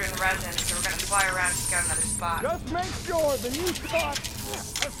was covered in resin, so we're gonna fly around to get another spot. Just make sure the new spot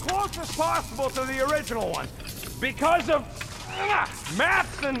as close as possible to the original one. Because of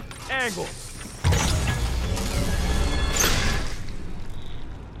maps and angles.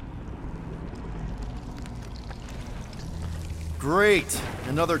 Great,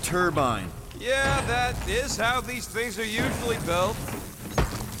 another turbine. Yeah, that is how these things are usually built.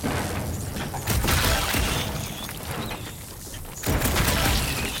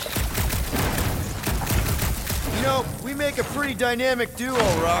 You know, we make a pretty dynamic duo,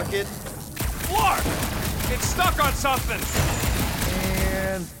 Rocket. Clark! It's stuck on something!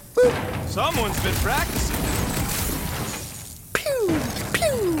 And... boop! Someone's been practicing. Pew!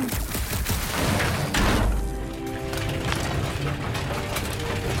 Pew!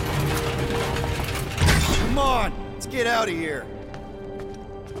 Come on, let's get out of here.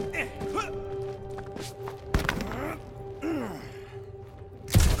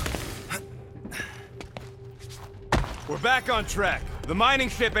 We're back on track. The mining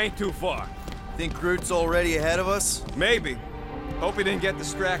ship ain't too far. Think Groot's already ahead of us? Maybe. Hope he didn't get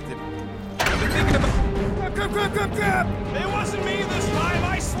distracted. I've been thinking about... Grab! It wasn't me this time,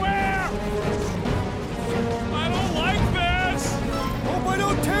 I swear! I don't like this! Hope I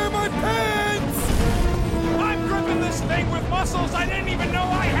don't tear my pants! I'm gripping this thing with muscles I didn't even know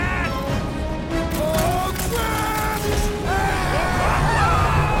I had! Oh, crap!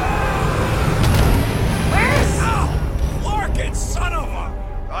 Where's... Ow! Larkin, son of a...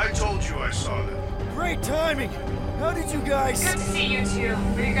 I told you I saw that. Great timing! How did you guys... Good to see you two,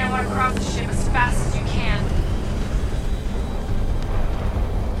 but you're gonna want to cross the ship as fast as you can.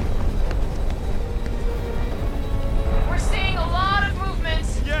 We're seeing a lot of movement.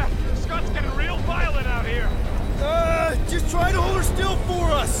 Yeah, Scott's getting real violent out here. Just try to hold her still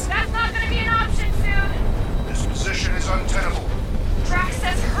for us! That's not gonna be an option soon. This position is untenable. Drax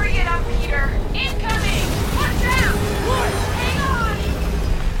says hurry it up, Peter. Incoming! Watch out! What? Hang on!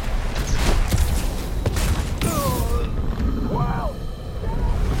 Wow!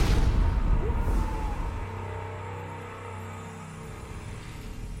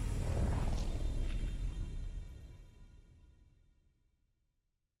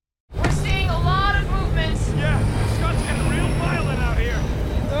 We're seeing a lot of movement. Yeah, Scott's getting real violent out here.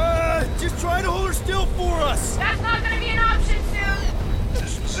 Just try to hold her still for us! That's not gonna be an option soon.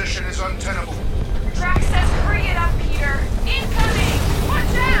 This position is untenable. Drax says hurry it up, Peter. Incoming!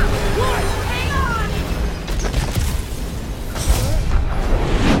 Watch out! What? Hang on!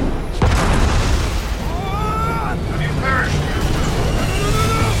 Have you perished?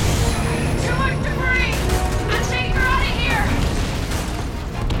 Too much debris! I'm taking her out of here!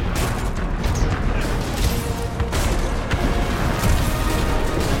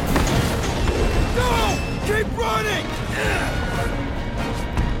 No! Keep running!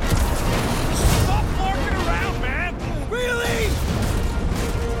 Stop larking around, man! Really?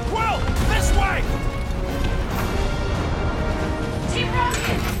 Quill, this way! Team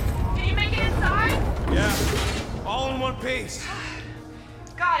Rocket! Can you make it inside? Yeah, all in one piece.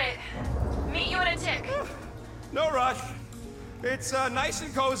 Got it. Meet you in a tick. No rush. It's nice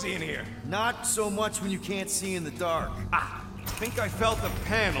and cozy in here. Not so much when you can't see in the dark. I think I felt a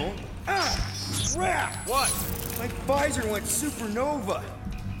panel. Crap! What? My visor went supernova.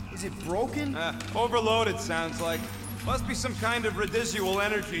 Is it broken? Overloaded, sounds like. Must be some kind of residual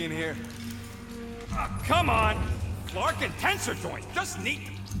energy in here. Come on! Clark and tensor joint, just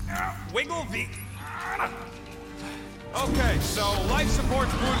neat. Wiggle the... Okay, so life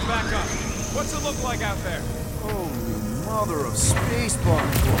support's booted back up. What's it look like out there? Holy mother of space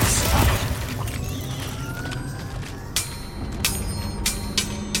barnacles.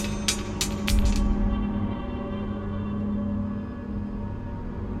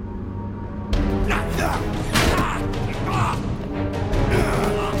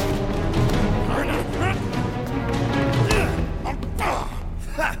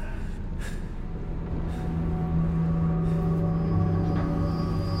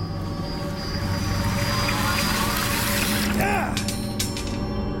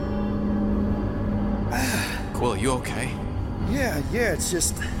 you okay? Yeah, it's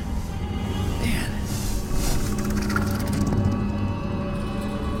just... Man.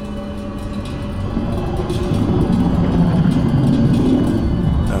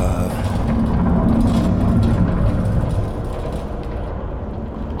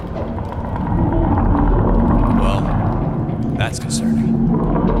 Well, that's concerning.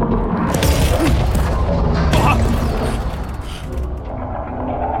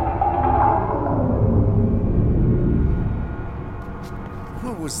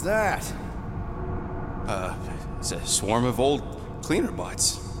 What was that? It's a swarm of old cleaner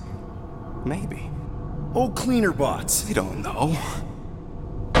bots. Maybe. Old cleaner bots. We don't know.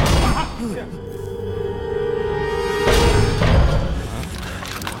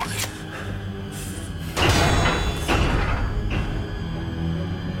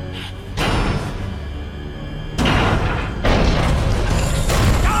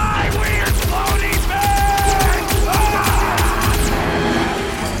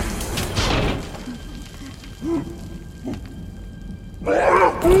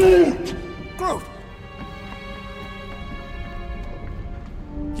 Groot!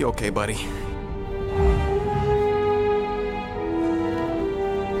 You okay, buddy?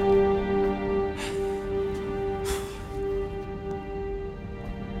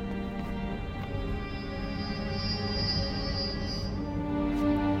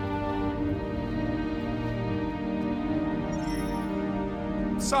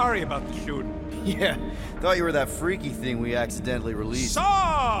 Sorry about the shooting. Yeah, thought you were that freaky thing we accidentally released.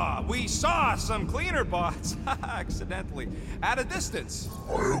 We saw some cleaner bots, accidentally, at a distance.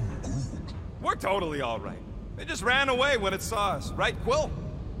 I am Groot. We're totally all right. They just ran away when it saw us, right, Quill?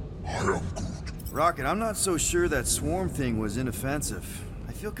 I am Groot. Rocket, I'm not so sure that swarm thing was inoffensive.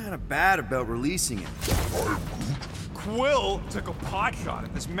 I feel kind of bad about releasing it. I am Groot. Quill took a pot shot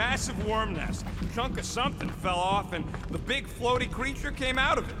at this massive worm nest. A chunk of something fell off and the big floaty creature came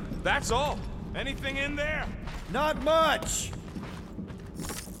out of it. That's all. Anything in there? Not much!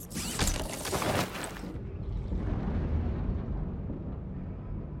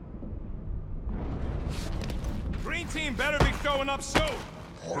 Green team better be showing up soon.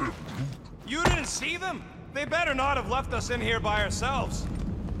 I am Groot. You didn't see them? They better not have left us in here by ourselves.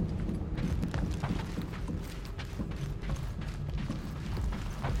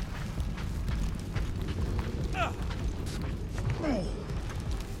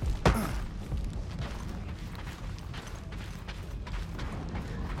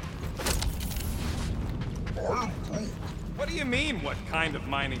 What do you mean, what kind of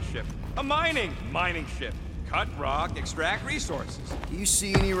mining ship? A mining ship. Cut rock, extract resources. Do you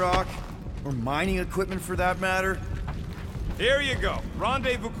see any rock? Or mining equipment for that matter? Here you go.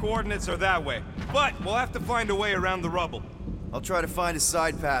 Rendezvous coordinates are that way. But we'll have to find a way around the rubble. I'll try to find a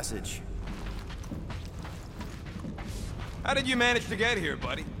side passage. How did you manage to get here,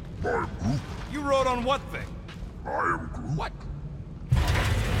 buddy? I am Groot. You rode on what thing? I am Groot. What?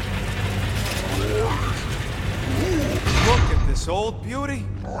 Look at this old beauty.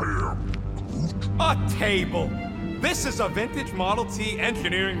 I am Groot. A table. This is a vintage Model T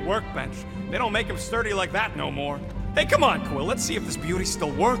engineering workbench. They don't make them sturdy like that no more. Hey, come on, Quill. Let's see if this beauty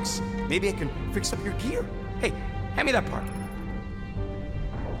still works. Maybe I can fix up your gear. Hey, hand me that part.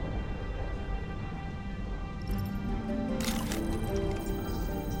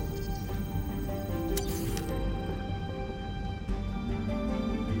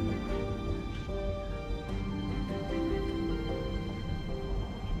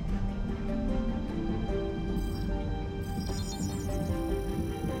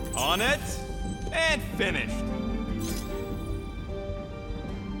 On it, and finished.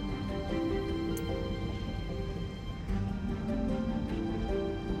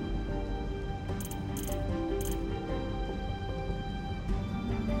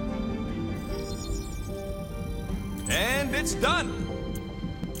 And it's done.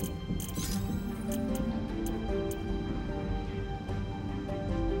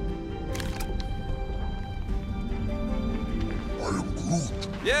 I am Groot.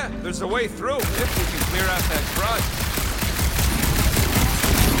 Yeah, there's a way through if we can clear out that grudge.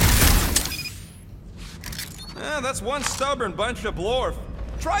 That's one stubborn bunch of blorf.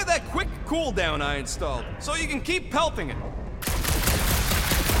 Try that quick cooldown I installed, so you can keep pelting it.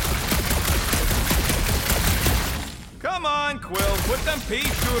 Come on, Quill, put them pea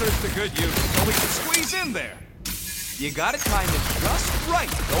shooters to good use so we can squeeze in there. You gotta time it just right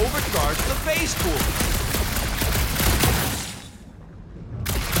to overcharge the phase cooler.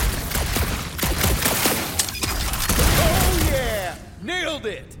 Nailed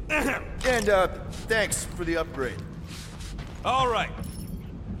it! And, thanks for the upgrade. All right.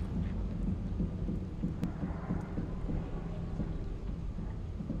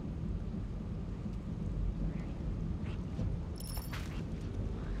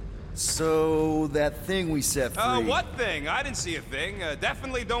 So, that thing we set free... What thing? I didn't see a thing.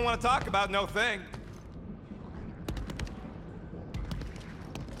 Definitely don't want to talk about no thing.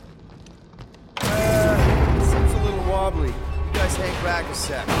 Seems a little wobbly. You guys hang back a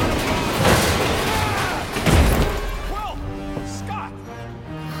sec. Well, Scott!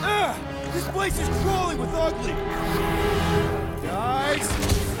 This place is crawling with ugly! Guys!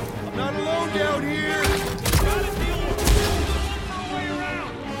 I'm not alone down here! Gotta deal with it. No way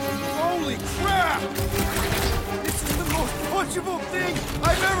around. Holy crap! This is the most punchable thing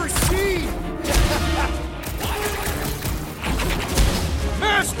I've ever seen!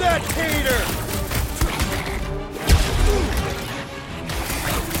 Smash that tater!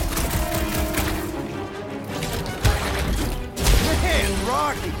 Man,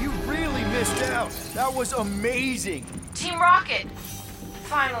 Rocket, you really missed out. That was amazing. Team Rocket!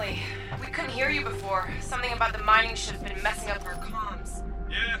 Finally. We couldn't hear you before. Something about the mining ship's been messing up our comms.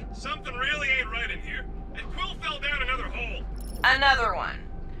 Yeah, something really ain't right in here. And Quill fell down another hole. Another one.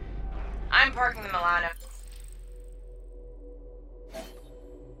 I'm parking the Milano.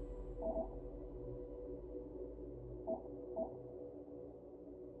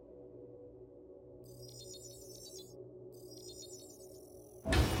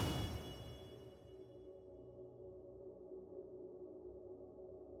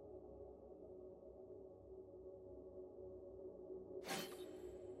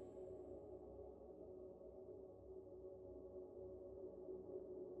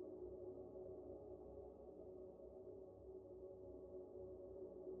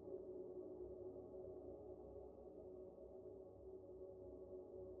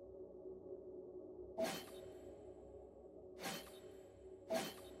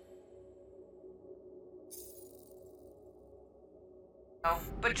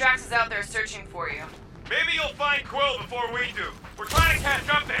 But Drax is out there searching for you. Maybe you'll find Quill before we do. We're trying to catch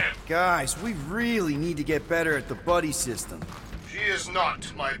up to him. Guys, we really need to get better at the buddy system. She is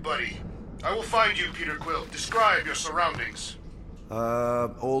not my buddy. I will find you, Peter Quill. Describe your surroundings.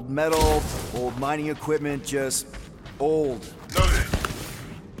 Old metal, old mining equipment, just old. Noted.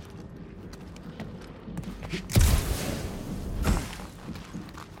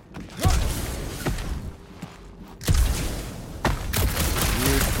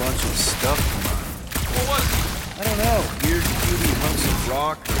 Weird bunch of stuff. What was it? I don't know. Weird, beauty hunks of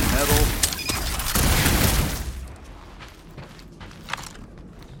rock or metal.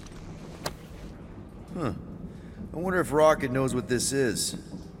 Huh. I wonder if Rocket knows what this is.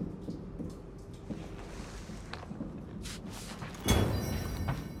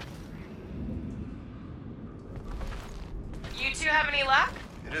 You two have any luck?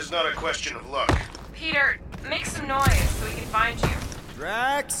 It is not a question of luck. Peter, make some noise so we can find you.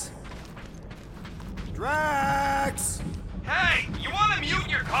 Drax? Drax! Hey, you want to mute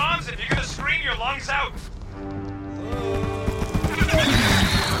your comms if you're gonna scream your lungs out?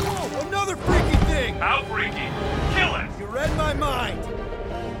 Whoa, another freaky thing! How freaky? Kill it! You read my mind.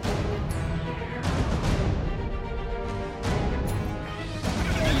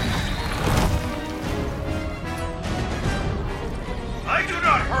 I do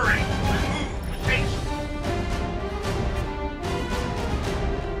not hurry. Move, haste.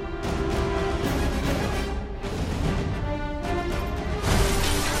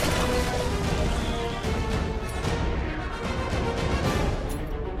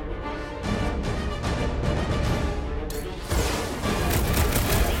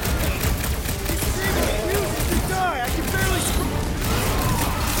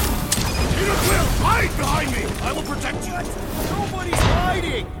 Hide behind me! I will protect you! Nobody's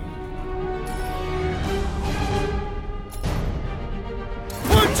hiding!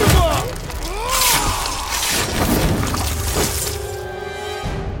 Punch him up!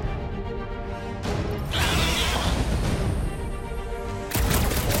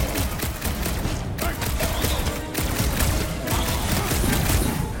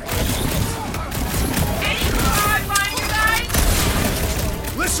 Any Korath find you guys?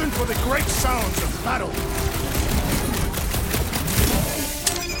 Listen for the great sounds of battle.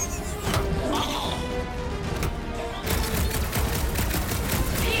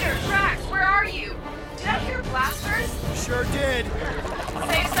 Peter, Drax, where are you? Did I hear blasters? Sure did.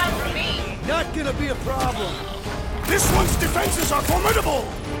 Save some for me. Not gonna be a problem. This one's defenses are formidable!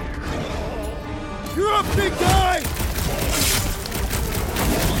 You're up, big guy!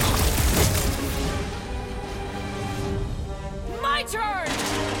 My turn!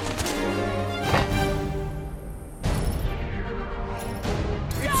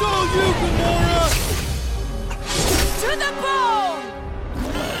 It's all you, Gamora! To the bone!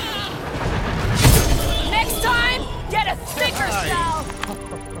 Next time, get a thicker shell!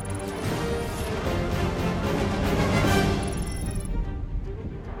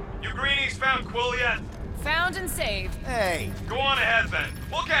 You greenies found Quill yet? Found and saved. Hey, Go on ahead then.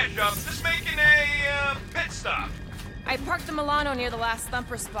 We'll catch up. Just making a pit stop. I parked the Milano near the last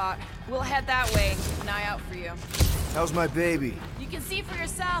thumper spot. We'll head that way. Keep an eye out for you. how's my baby? You can see for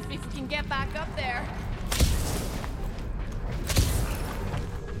yourself if we can get back up there.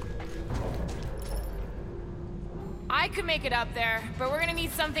 I could make it up there, but we're gonna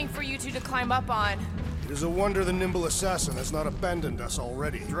need something for you two to climb up on. It is a wonder the nimble assassin has not abandoned us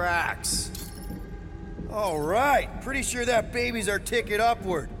already. Drax. All right, pretty sure that baby's our ticket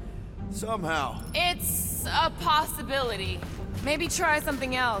upward. Somehow. It's a possibility. Maybe try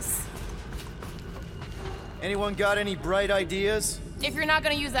something else. Anyone got any bright ideas? If you're not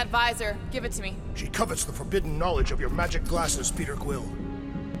gonna use that visor, give it to me. She covets the forbidden knowledge of your magic glasses, Peter Quill.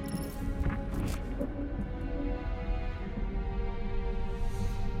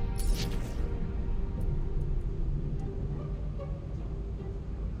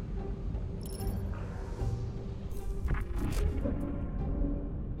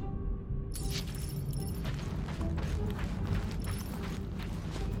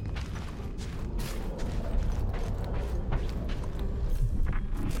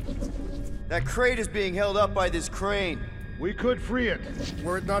 That crate is being held up by this crane. We could free it,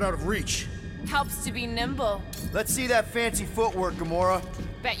 were it not out of reach. Helps to be nimble. Let's see that fancy footwork, Gamora.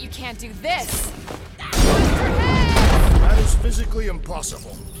 Bet you can't do this. That is physically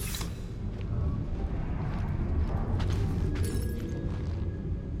impossible.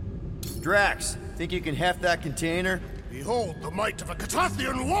 Drax, think you can heft that container? Behold the might of a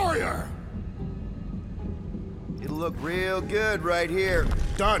Korathian warrior! It'll look real good right here.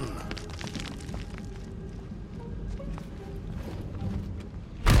 Done.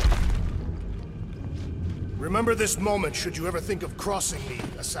 Remember this moment should you ever think of crossing me,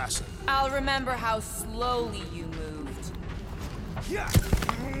 assassin. I'll remember how slowly you moved.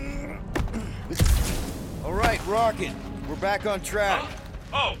 All right, Rocket. We're back on track.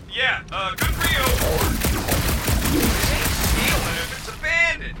 Oh, yeah, good for you. Stealing if it's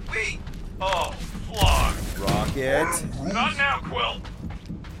abandoned. Flog. Rocket. Not now, Quill.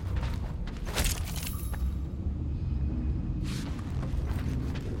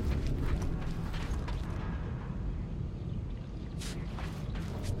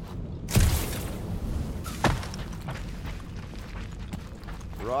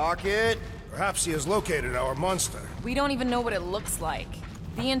 Rocket. Perhaps he has located our monster. We don't even know what it looks like.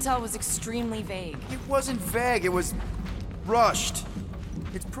 The intel was extremely vague. It wasn't vague, it was rushed.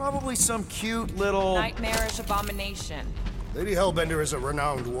 It's probably some cute little... Nightmarish abomination. Lady Hellbender is a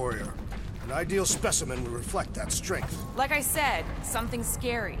renowned warrior. An ideal specimen would reflect that strength. Like I said, something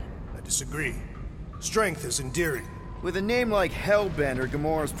scary. I disagree. Strength is endearing. With a name like Hellbender,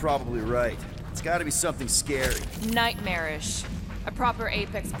 Gamora's probably right. It's gotta be something scary. Nightmarish. A proper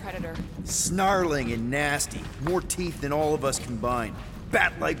apex predator. Snarling and nasty. More teeth than all of us combined.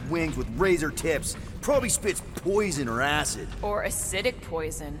 Bat-like wings with razor tips. Probably spits poison or acid. Or acidic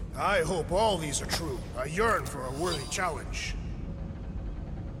poison. I hope all these are true. I yearn for a worthy challenge.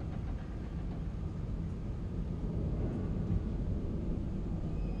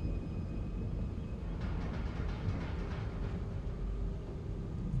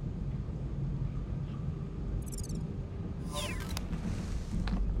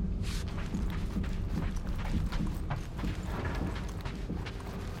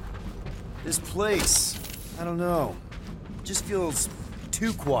 This place, I don't know, just feels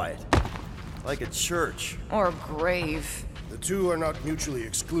too quiet. Like a church. Or a grave. The two are not mutually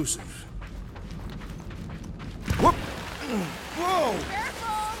exclusive. Whoop! Whoa!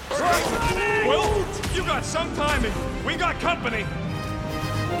 Quill, you got some timing. We got company.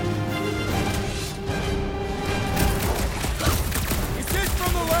 Is this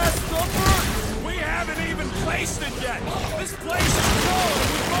from the last supper? We haven't even placed it yet. This place is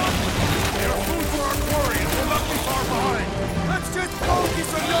full. There's food for our quarry, and we'll not be far behind. Let's just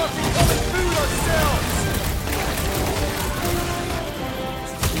focus on not becoming food ourselves!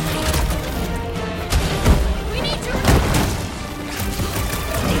 We need to...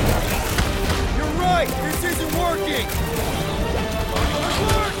 You're right! This isn't working!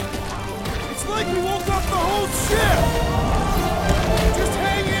 Look! It's like we woke up the whole ship! Just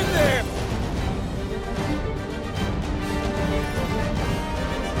hang in there!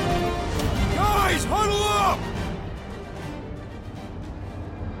 Guys, huddle up!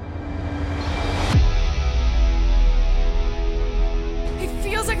 It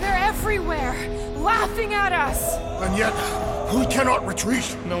feels like they're everywhere, laughing at us. And yet, we cannot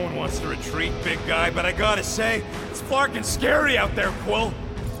retreat. No one wants to retreat, big guy, but I gotta say, it's flarkin' scary out there, Quill.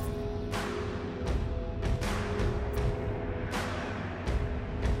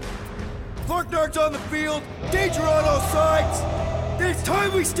 Clarknard's on the field, danger on all sides. Then it's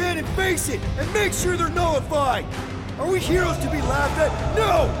time we stand and face it, and make sure they're nullified. Are we heroes to be laughed at?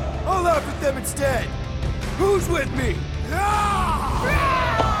 No! I'll laugh at them instead. Who's with me? Oh,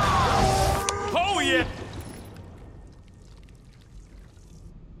 yeah!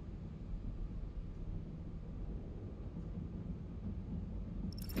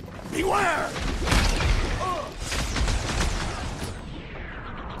 Beware!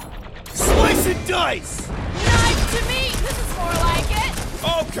 Slice and dice! Knife to meat! This is more like it!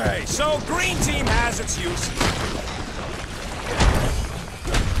 Okay, so green team has its uses.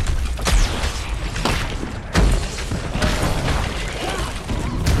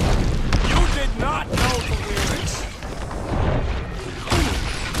 You did not know the lyrics.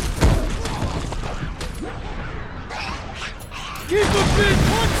 Keep a bit,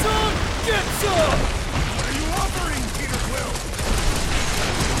 want some? Get some! What are you offering, Peter Quill?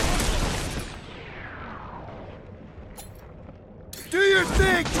 Do your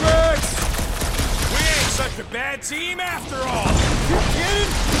thing, Drax! We ain't such a bad team after all. You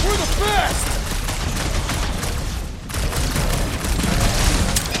kidding? We're the best!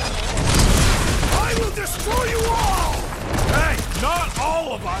 I will destroy you all! Hey, not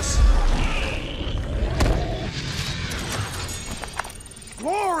all of us.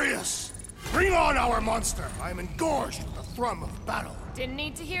 Glorious! Bring on our monster! I am engorged with the thrum of battle. Didn't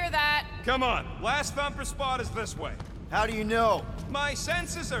need to hear that. Come on, last thumper spot is this way. How do you know? My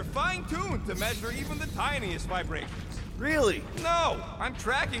senses are fine-tuned to measure even the tiniest vibrations. Really? No, I'm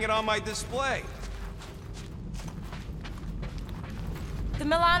tracking it on my display. The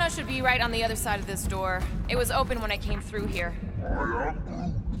Milano should be right on the other side of this door. It was open when I came through here.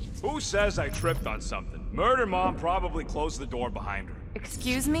 Who says I tripped on something? Murder Mom probably closed the door behind her.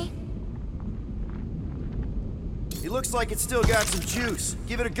 Excuse me? He looks like it's still got some juice.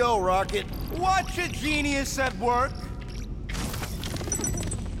 Give it a go, Rocket. Watch a genius at work.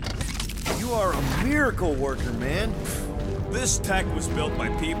 You are a miracle worker, man. This tech was built by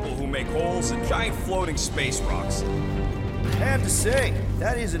people who make holes in giant floating space rocks. I have to say,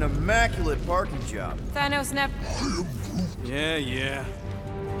 that is an immaculate parking job. Thanos Yeah.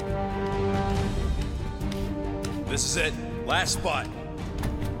 This is it. Last spot.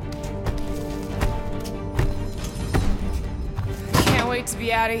 Can't wait to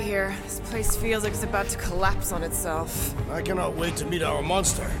be out of here. This place feels like it's about to collapse on itself. I cannot wait to meet our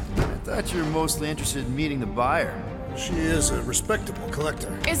monster. I thought you were mostly interested in meeting the buyer. She is a respectable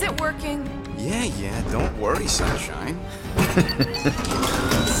collector. Is it working? Yeah, don't worry, Sunshine.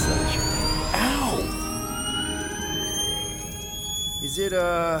 Ow! Is it,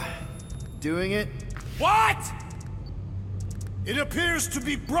 doing it? What? It appears to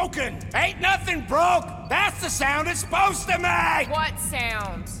be broken! Ain't nothing broke! That's the sound it's supposed to make! What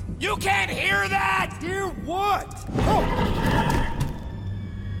sound? You can't hear that! Hear what? Oh!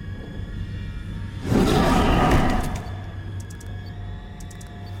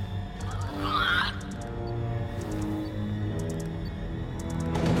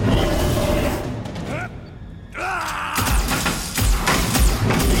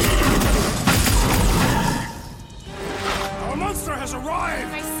 Our monster has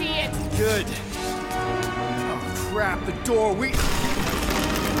arrived! I see it. Good. Oh, crap, the door,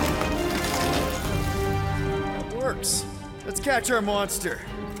 That works. Let's catch our monster.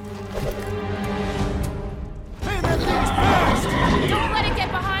 Hey, that thing's fast! Don't let it get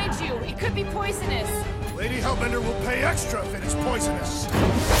behind you. It could be poisonous. Lady Hellbender will pay extra if it is poisonous.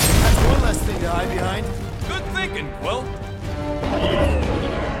 That's one less thing to hide behind. Good thinking, Quill.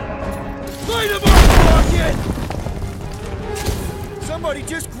 Light him up, Rocket! Somebody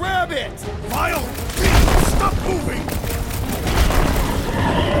just grab it! Vile beast! Stop moving!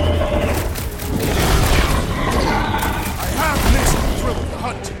 I have missed the thrill of the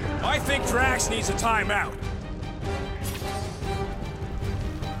hunt. I think Drax needs a timeout.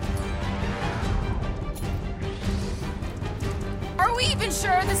 Are we even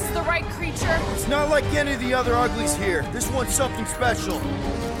sure this is the right creature? It's not like any of the other uglies here. This one's something special.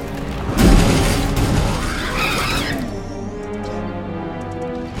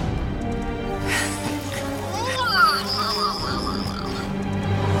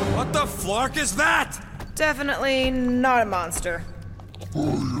 What the flark is that? Definitely not a monster.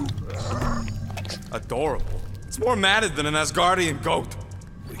 Adorable. It's more matted than an Asgardian goat.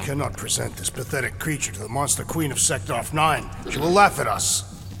 We cannot present this pathetic creature to the Monster Queen of Sector 9. She will laugh at us.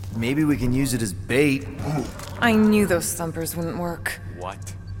 Maybe we can use it as bait. I knew those thumpers wouldn't work.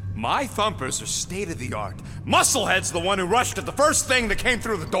 What? My thumpers are state-of-the-art. Musclehead's the one who rushed at the first thing that came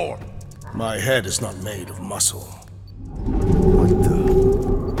through the door. My head is not made of muscle. What the?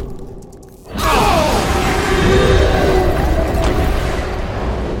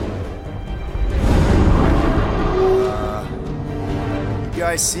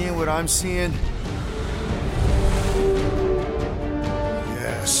 guys seeing what I'm seeing?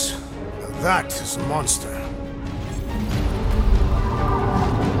 Yes. Now that is a monster.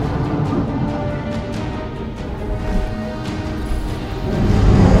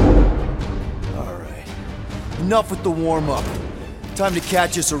 Alright. Enough with the warm-up. Time to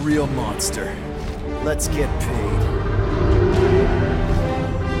catch us a real monster. Let's get paid.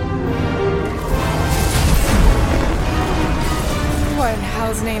 What in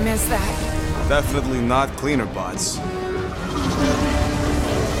hell's name is that? Definitely not cleaner bots.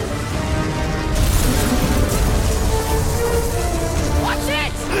 Watch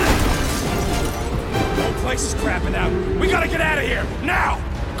it! The whole place is crapping out. We gotta get out of here, now!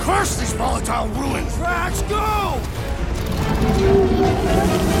 Curse these volatile ruins! Drax, go!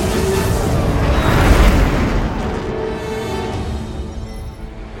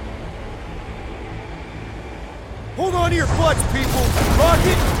 Hold on to your butts, people!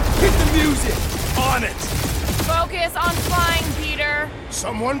 Rocket, hit the music! On it! Focus on flying, Peter.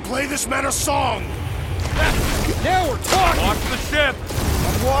 Someone play this man a song! Now we're talking! Watch the ship!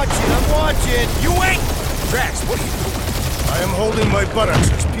 I'm watching! You ain't! Drax, what are you doing? I am holding my buttocks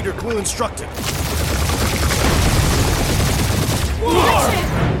as Peter Quill instructed. Watch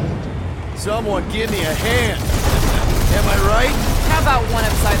it! Someone give me a hand. Am I right? How about one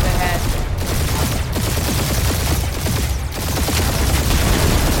upside the head?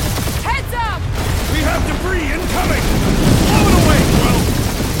 Heads up! We have debris incoming! Blow it away, Quill!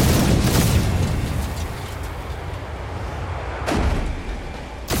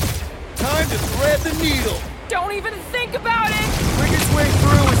 Time to thread the needle. Don't even think about it! Quickest way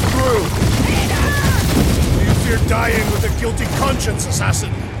through is through. Do you fear dying with a guilty conscience,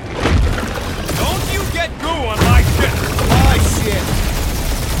 assassin? Don't you get goo on my ship! My shit.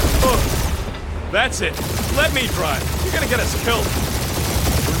 That's it. Let me drive. You're gonna get us killed.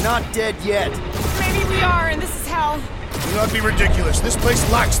 We're not dead yet. Maybe we are, and this is hell. Do not be ridiculous. This place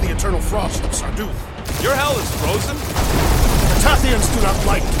lacks the eternal frost of Sarduth. Your hell is frozen? The Tathians do not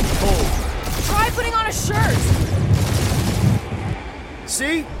like to be cold. Try putting on a shirt.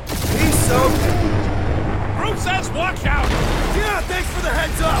 See? He's soaked. Groot says watch out! Yeah, thanks for the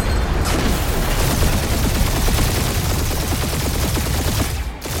heads up.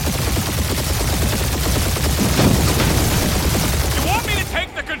 You want me to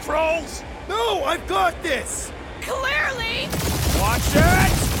take the controls? No, I've got this. Clearly! Watch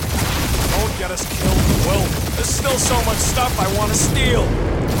it! Don't get us killed, Will. There's still so much stuff I want to steal.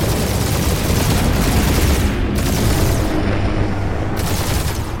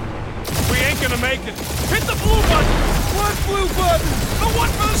 We ain't gonna make it. Hit the blue button! What blue button? The one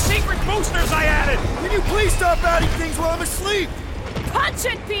for the secret boosters I added! Can you please stop adding things while I'm asleep? Punch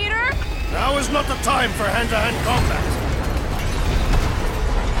it, Peter! Now is not the time for hand-to-hand combat.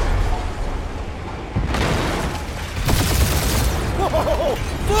 Whoa!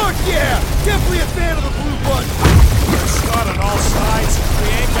 Fuck yeah! Definitely a fan of the blue button. We're shot on all sides.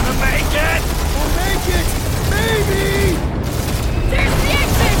 We ain't gonna make it! We'll make it! Maybe! There's the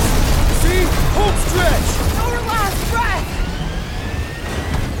exit! See? Home stretch! Our last breath!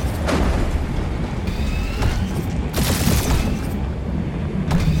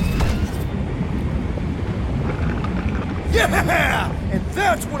 Yeah! And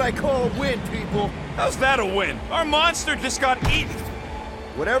that's what I call a win, people. How's that a win? Our monster just got eaten.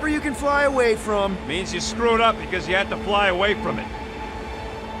 Whatever you can fly away from. Means you screwed up because you had to fly away from it.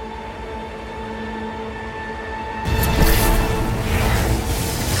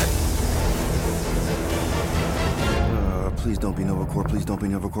 Please don't be Nova Corps, please don't be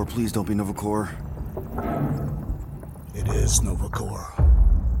Nova Corps, please don't be Nova Corps. It is Nova Corps.